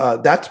 yeah.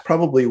 That's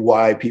probably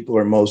why people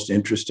are most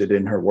interested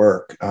in her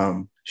work.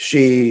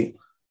 The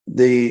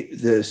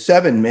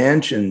Seven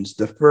Mansions,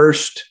 the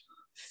first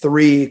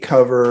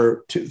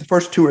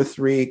two or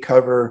three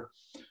cover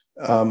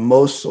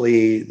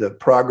mostly the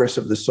progress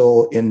of the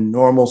soul in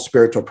normal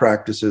spiritual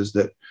practices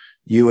that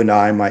you and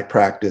I might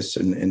practice,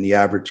 and the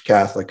average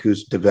Catholic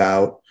who's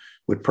devout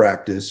would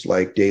practice,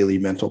 like daily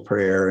mental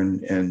prayer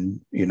and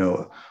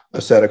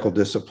ascetical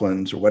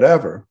disciplines or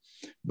whatever.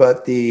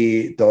 But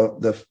the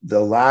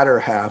latter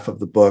half of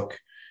the book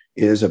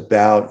is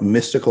about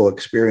mystical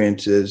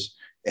experiences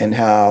and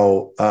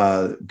how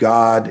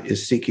God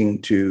is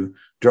seeking to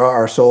draw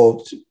our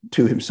soul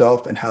to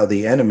himself, and how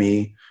the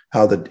enemy,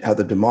 how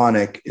the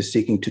demonic is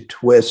seeking to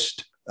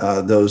twist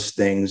those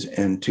things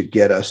and to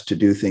get us to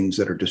do things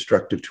that are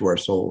destructive to our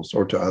souls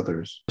or to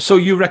others. So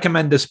you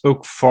recommend this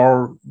book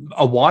for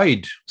a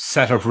wide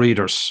set of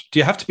readers. Do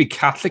you have to be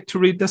Catholic to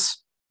read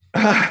this?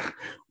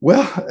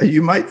 Well,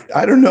 you might.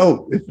 I don't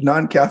know if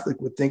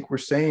non-Catholic would think we're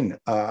sane.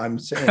 I'm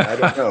saying I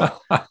don't know.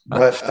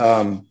 But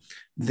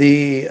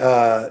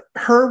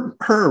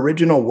her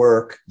original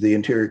work, The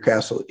Interior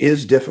Castle,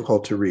 is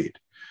difficult to read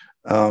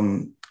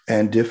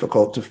and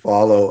difficult to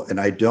follow. And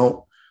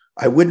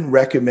I wouldn't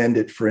recommend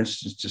it, for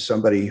instance, to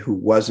somebody who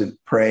wasn't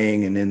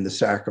praying and in the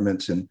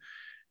sacraments, and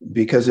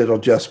because it'll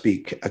just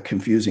be a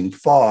confusing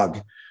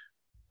fog.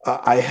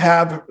 I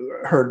have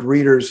heard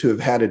readers who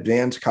have had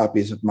advanced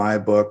copies of my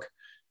book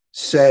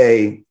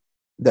say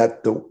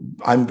that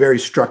I'm very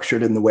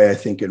structured in the way I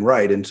think and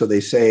write. And so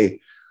they say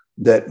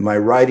that my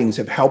writings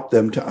have helped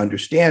them to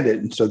understand it.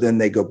 And so then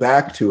they go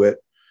back to it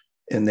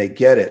and they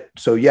get it.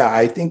 So yeah,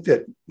 I think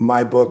that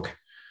my book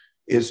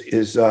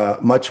is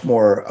much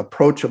more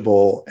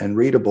approachable and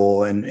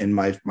readable, and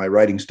my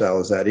writing style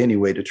is that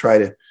anyway, to try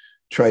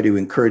to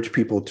encourage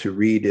people to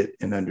read it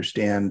and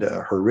understand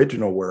her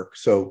original work.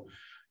 So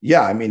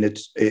yeah, I mean,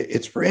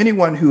 it's for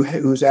anyone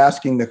who's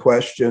asking the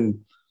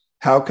question,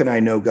 how can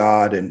I know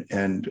God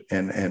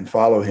and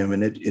follow him?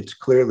 And it's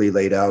clearly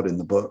laid out in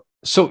the book.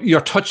 So you're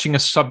touching a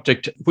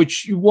subject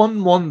which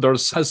one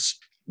wonders, has,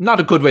 not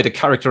a good way to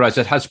characterize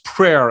it, has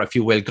prayer, if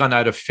you will, gone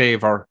out of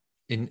favor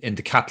in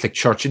the Catholic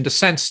Church, in the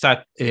sense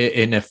that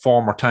in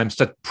former times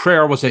that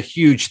prayer was a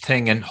huge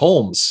thing in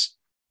homes.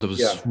 There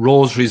was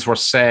rosaries were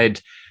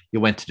said, you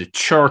went to the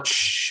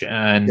church,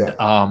 and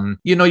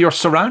you're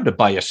surrounded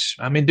by it.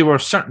 I mean, there were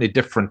certainly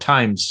different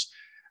times,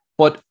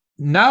 but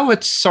now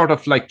it's sort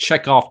of like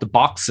check off the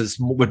boxes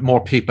with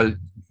more people.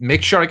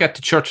 Make sure I get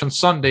to church on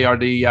Sunday or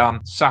the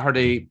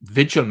Saturday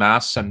vigil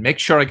mass, and make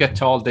sure I get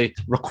to all the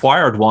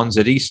required ones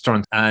at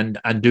Easter and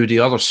do the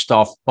other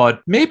stuff.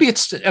 But maybe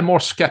it's a more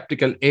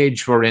skeptical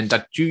age we're in,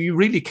 that you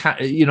really can't,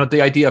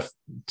 the idea of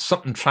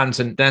something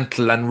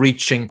transcendental and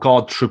reaching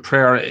God through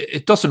prayer,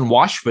 it doesn't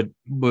wash with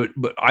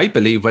I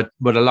believe, with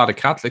a lot of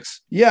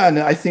Catholics. Yeah, and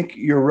I think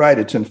you're right.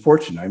 It's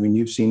unfortunate. I mean,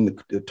 you've seen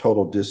the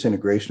total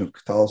disintegration of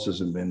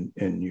Catholicism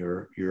in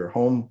your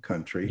home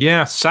country.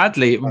 Yeah,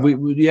 sadly.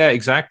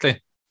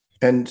 Exactly.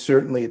 And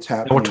certainly it's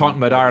happening. And we're talking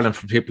about Ireland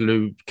for people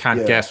who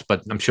can't guess,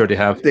 but I'm sure they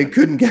have. They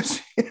couldn't guess.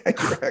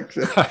 Correct.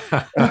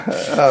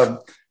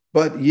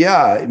 But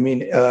yeah, I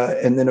mean,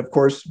 and then of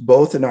course,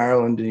 both in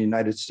Ireland and the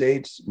United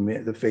States,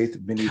 the faith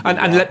of many.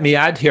 And let me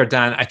add here,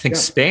 Dan, I think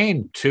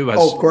Spain too has.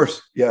 Oh, of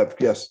course. Yeah.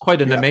 Yes.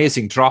 Quite an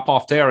amazing drop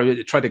off there.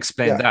 I try to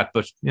explain that,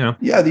 but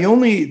Yeah. The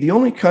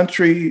only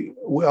country,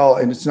 well,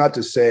 and it's not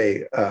to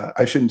say,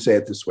 I shouldn't say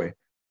it this way.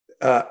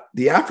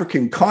 The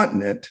African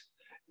continent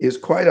is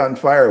quite on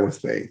fire with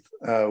faith,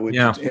 which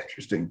is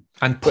interesting.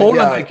 And Poland,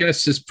 I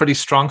guess, is pretty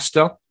strong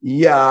still.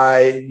 Yeah,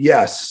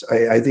 yes,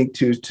 I think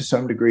to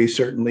some degree,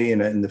 certainly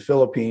in the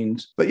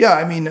Philippines. But yeah,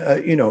 I mean,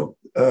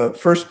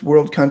 first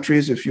world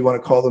countries, if you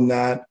want to call them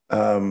that,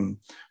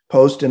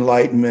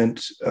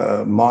 post-Enlightenment,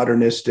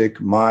 modernistic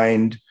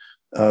mind,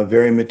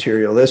 very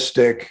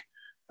materialistic,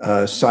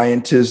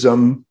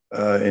 scientism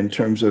in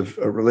terms of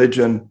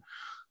religion,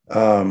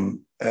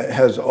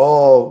 has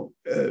all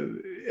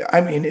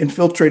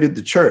infiltrated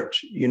the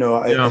church.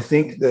 I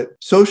think that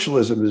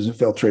socialism has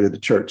infiltrated the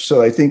church.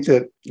 So I think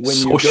that when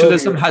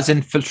socialism has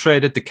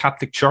infiltrated the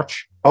Catholic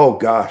Church. Oh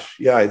gosh,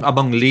 yeah,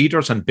 among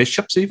leaders and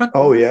bishops, even.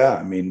 Oh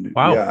yeah,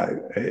 wow. Yeah,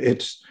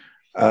 it's.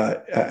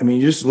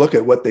 You just look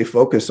at what they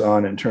focus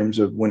on in terms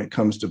of when it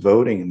comes to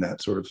voting and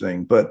that sort of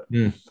thing. But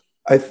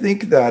I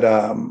think that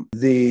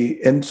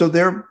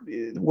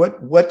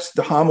what's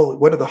the homily?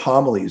 What are the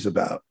homilies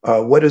about?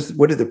 What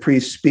do the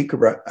priests speak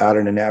about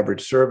in an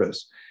average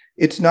service?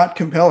 It's not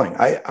compelling.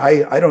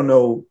 I don't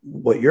know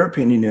what your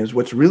opinion is.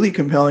 What's really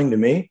compelling to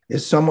me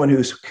is someone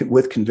who's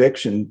with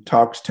conviction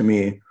talks to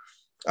me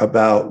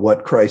about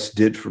what Christ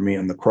did for me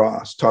on the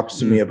cross, talks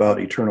to me about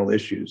eternal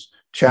issues,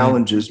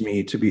 challenges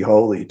me to be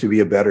holy, to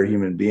be a better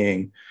human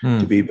being,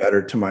 to be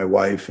better to my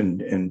wife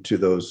and to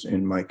those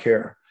in my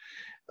care.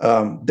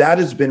 That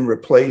has been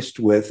replaced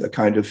with a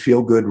kind of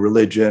feel-good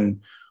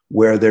religion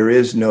where there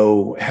is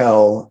no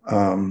hell.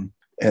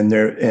 And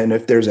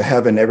if there's a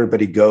heaven,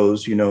 everybody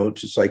goes,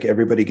 just like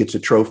everybody gets a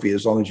trophy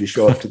as long as you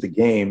show up to the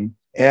game.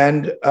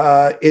 And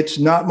it's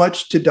not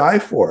much to die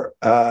for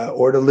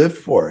or to live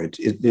for.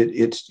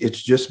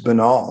 It's just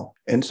banal.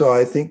 And so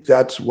I think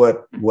that's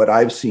what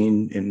I've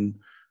seen in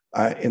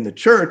the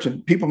church.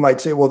 And people might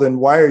say, well, then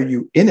why are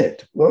you in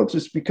it? Well, it's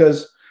just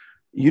because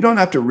you don't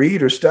have to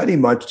read or study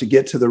much to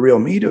get to the real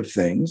meat of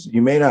things.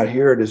 You may not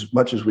hear it as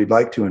much as we'd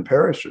like to in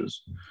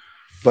parishes,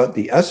 but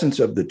the essence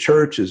of the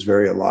church is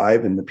very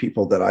alive. And the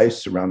people that I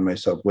surround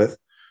myself with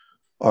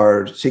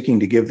are seeking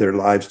to give their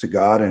lives to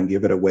God and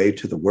give it away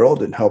to the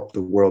world and help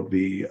the world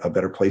be a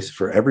better place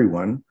for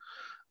everyone.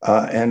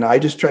 And I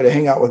just try to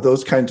hang out with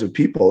those kinds of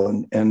people,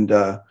 and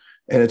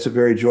it's a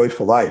very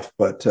joyful life.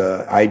 But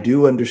I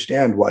do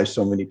understand why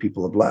so many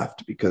people have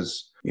left,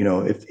 because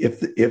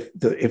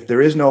if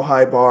there is no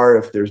high bar,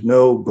 if there's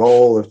no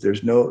goal, if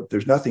there's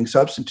nothing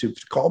substantive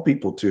to call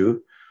people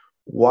to,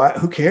 why?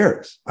 Who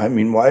cares? I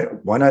mean,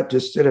 why not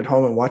just sit at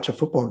home and watch a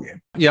football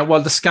game? Yeah,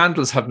 well, the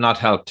scandals have not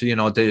helped.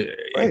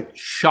 The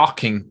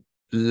shocking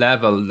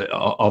level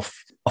of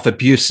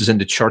abuses in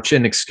the church,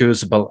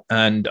 inexcusable,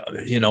 and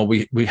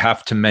we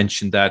have to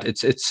mention that.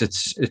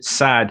 It's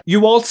sad.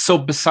 You also,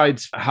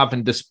 besides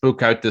having this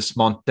book out this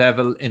month,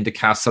 Devil in the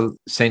Castle,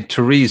 Saint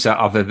Teresa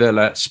of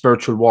Avila,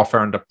 Spiritual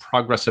Warfare and the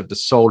Progress of the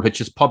Soul,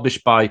 which is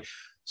published by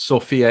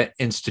Sophia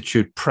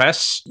Institute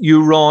Press.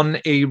 You run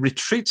a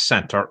retreat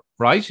center,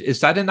 right?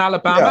 Is that in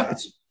Alabama? Yeah,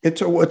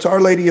 it's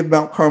Our Lady of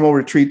Mount Carmel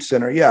Retreat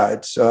Center. Yeah,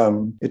 it's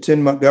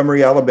in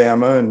Montgomery,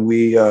 Alabama, and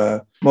we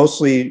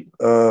mostly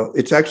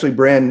it's actually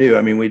brand new.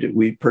 I mean,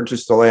 we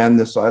purchased the land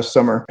this last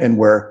summer, and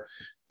we're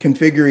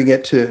configuring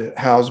it to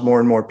house more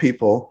and more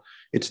people.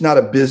 It's not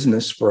a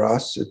business for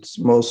us. It's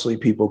mostly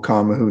people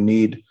come who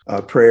need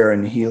prayer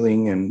and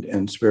healing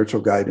and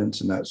spiritual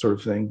guidance and that sort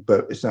of thing.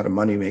 But it's not a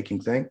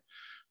money-making thing.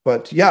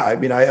 But yeah, I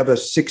mean, I have a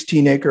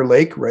 16-acre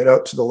lake right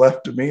out to the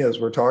left of me as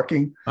we're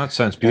talking. That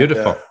sounds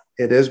beautiful.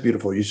 It is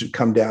beautiful. You should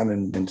come down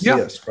and see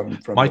us from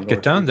might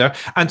get down there.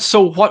 And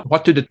so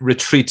what do the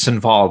retreats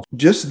involve?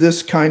 Just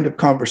this kind of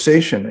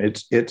conversation.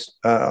 It's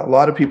a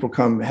lot of people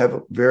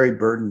have very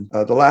burdened.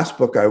 The last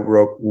book I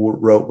wrote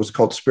was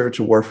called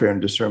Spiritual Warfare and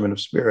Discernment of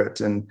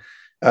Spirits. And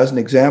as an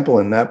example,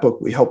 in that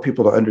book, we help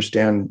people to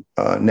understand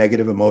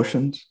negative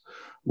emotions,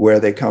 where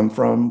they come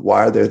from,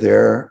 why they're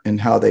there, and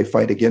how they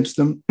fight against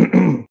them,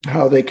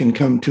 how they can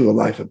come to a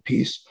life of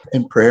peace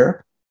and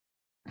prayer.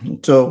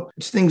 So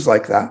it's things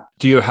like that.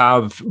 Do you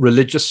have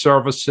religious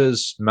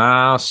services,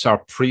 mass, or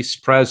priests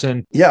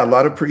present? Yeah, a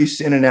lot of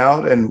priests in and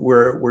out, and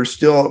we're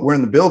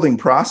in the building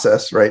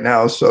process right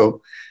now.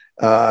 So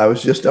I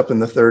was just up in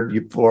the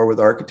third floor with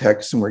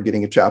architects, and we're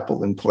getting a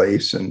chapel in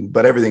place.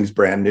 But everything's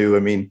brand new.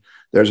 I mean,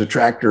 there's a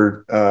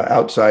tractor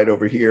outside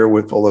over here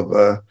full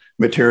of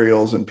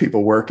materials and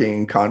people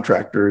working,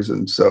 contractors,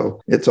 and so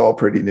it's all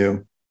pretty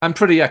new. And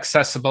pretty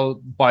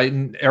accessible by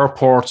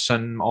airports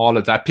and all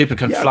of that. People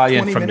can fly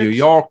in from New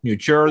York, New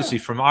Jersey,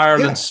 from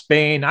Ireland,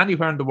 Spain,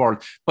 anywhere in the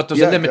world. But there's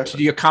a limit.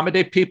 Do you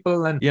accommodate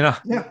people? And,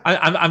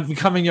 I'm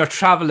becoming your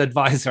travel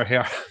advisor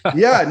here.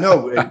 Yeah,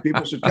 no,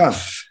 people should come.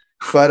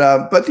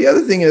 But the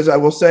other thing is, I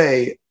will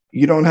say,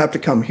 you don't have to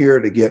come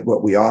here to get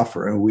what we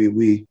offer. And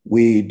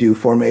we do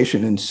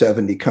formation in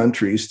 70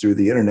 countries through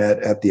the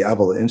internet at the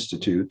Avila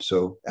Institute.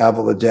 So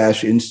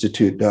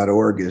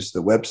avila-institute.org is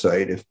the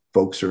website if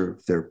folks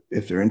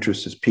if their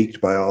interest is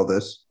piqued by all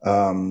this.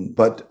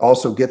 But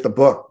also get the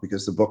book,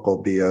 because the book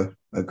will be a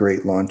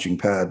great launching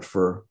pad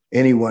for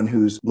anyone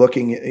who's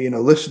looking,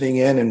 listening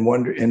in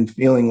and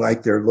feeling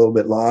like they're a little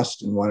bit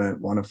lost and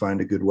want to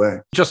find a good way.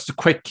 Just a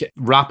quick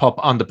wrap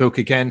up on the book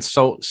again.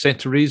 So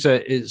Saint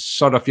Teresa is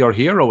sort of your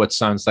hero, it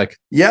sounds like.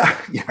 Yeah.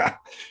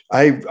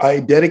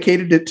 I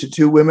dedicated it to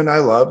two women I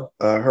love,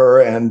 her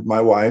and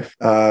my wife,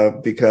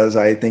 because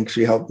I think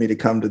she helped me to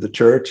come to the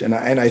church. And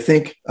I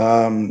think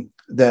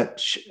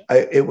that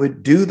it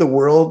would do the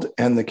world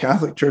and the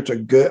Catholic Church a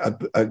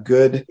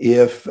good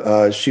if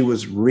she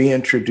was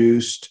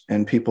reintroduced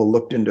and people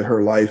looked into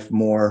her life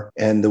more,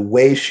 and the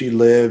way she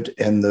lived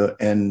and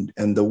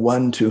the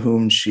one to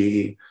whom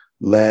she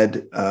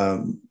led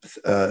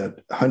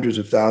hundreds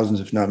of thousands,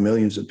 if not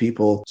millions of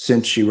people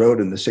since she wrote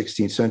in the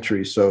 16th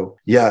century. So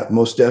yeah,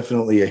 most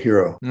definitely a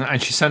hero.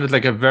 And she sounded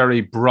like a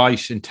very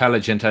bright,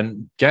 intelligent,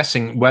 and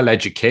guessing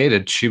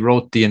well-educated. She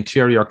wrote The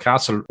Interior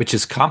Castle, which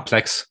is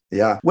complex.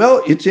 Yeah.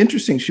 Well, it's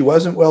interesting. She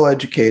wasn't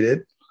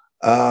well-educated.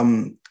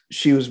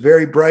 She was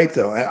very bright,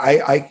 though.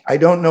 I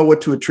don't know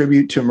what to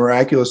attribute to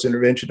miraculous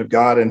intervention of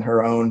God in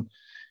her own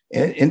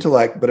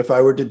intellect, but if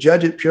I were to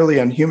judge it purely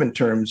on human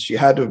terms, she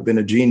had to have been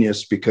a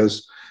genius,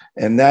 because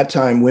in that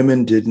time,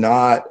 women did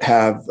not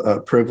have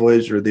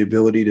privilege or the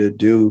ability to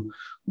do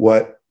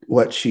what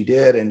she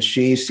did. And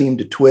she seemed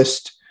to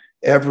twist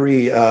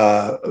every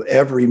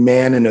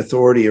man in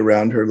authority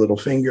around her little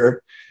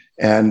finger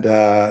and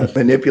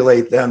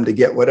manipulate them to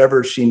get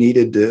whatever she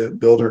needed to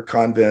build her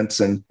convents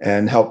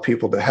and help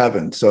people to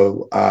heaven.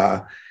 So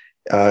I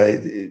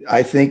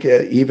think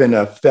even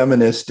a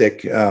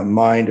feministic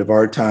mind of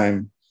our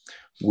time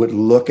would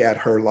look at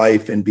her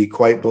life and be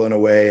quite blown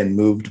away and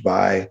moved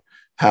by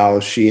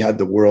how she had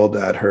the world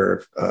at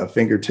her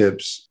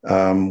fingertips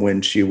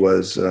when she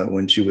was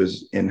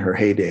in her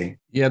heyday.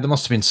 Yeah, there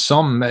must have been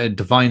some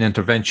divine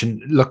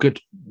intervention. Look at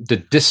the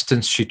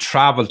distance she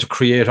traveled to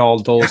create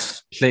all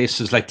those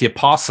places, like the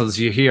apostles.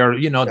 You hear,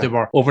 they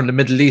were over in the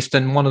Middle East,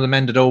 and one of them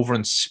ended over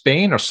in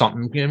Spain or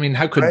something. I mean,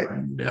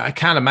 I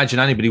can't imagine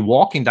anybody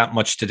walking that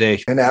much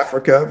today. In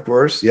Africa, of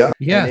course, yeah.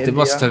 Yeah, they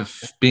must have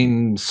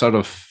been sort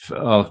of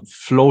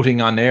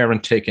floating on air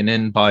and taken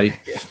in by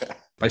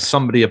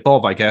somebody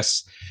above, I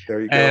guess.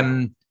 There you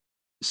go.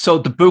 So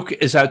the book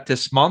is out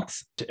this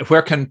month.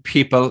 Where can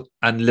people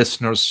and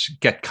listeners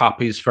get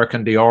copies? Where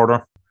can they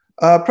order?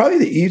 Probably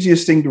the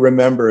easiest thing to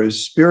remember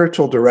is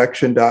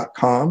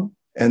spiritualdirection.com.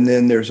 And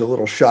then there's a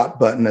little shop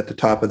button at the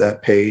top of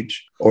that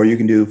page, or you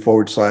can do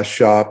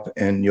 /shop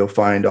and you'll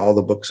find all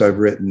the books I've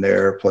written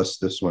there, plus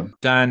this one.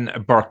 Dan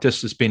Burke,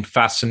 this has been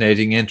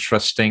fascinating,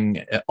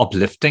 interesting,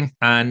 uplifting.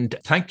 And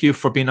thank you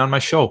for being on my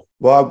show.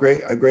 Well, I'm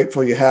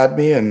grateful you had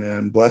me,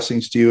 and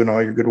blessings to you and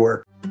all your good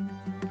work.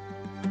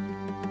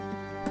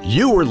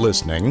 You were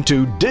listening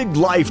to Dig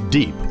Life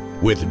Deep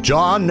with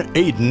John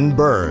Aidan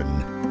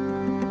Byrne.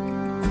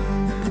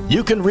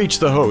 You can reach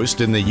the host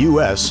in the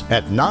U.S.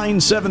 at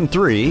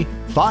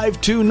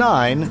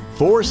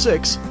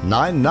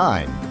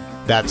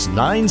 973-529-4699. That's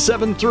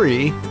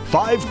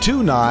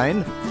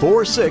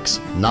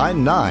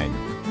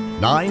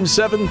 973-529-4699.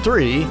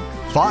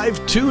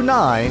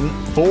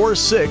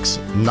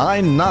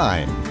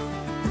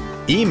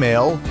 973-529-4699.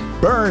 Email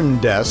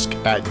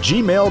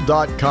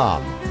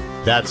byrnedesk@gmail.com.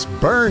 That's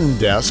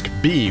byrnedesk,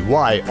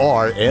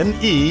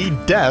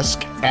 BYRNE,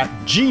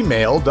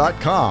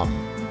 desk@gmail.com.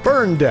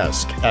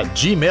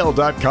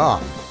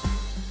 byrnedesk@gmail.com.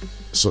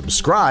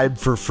 Subscribe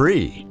for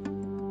free.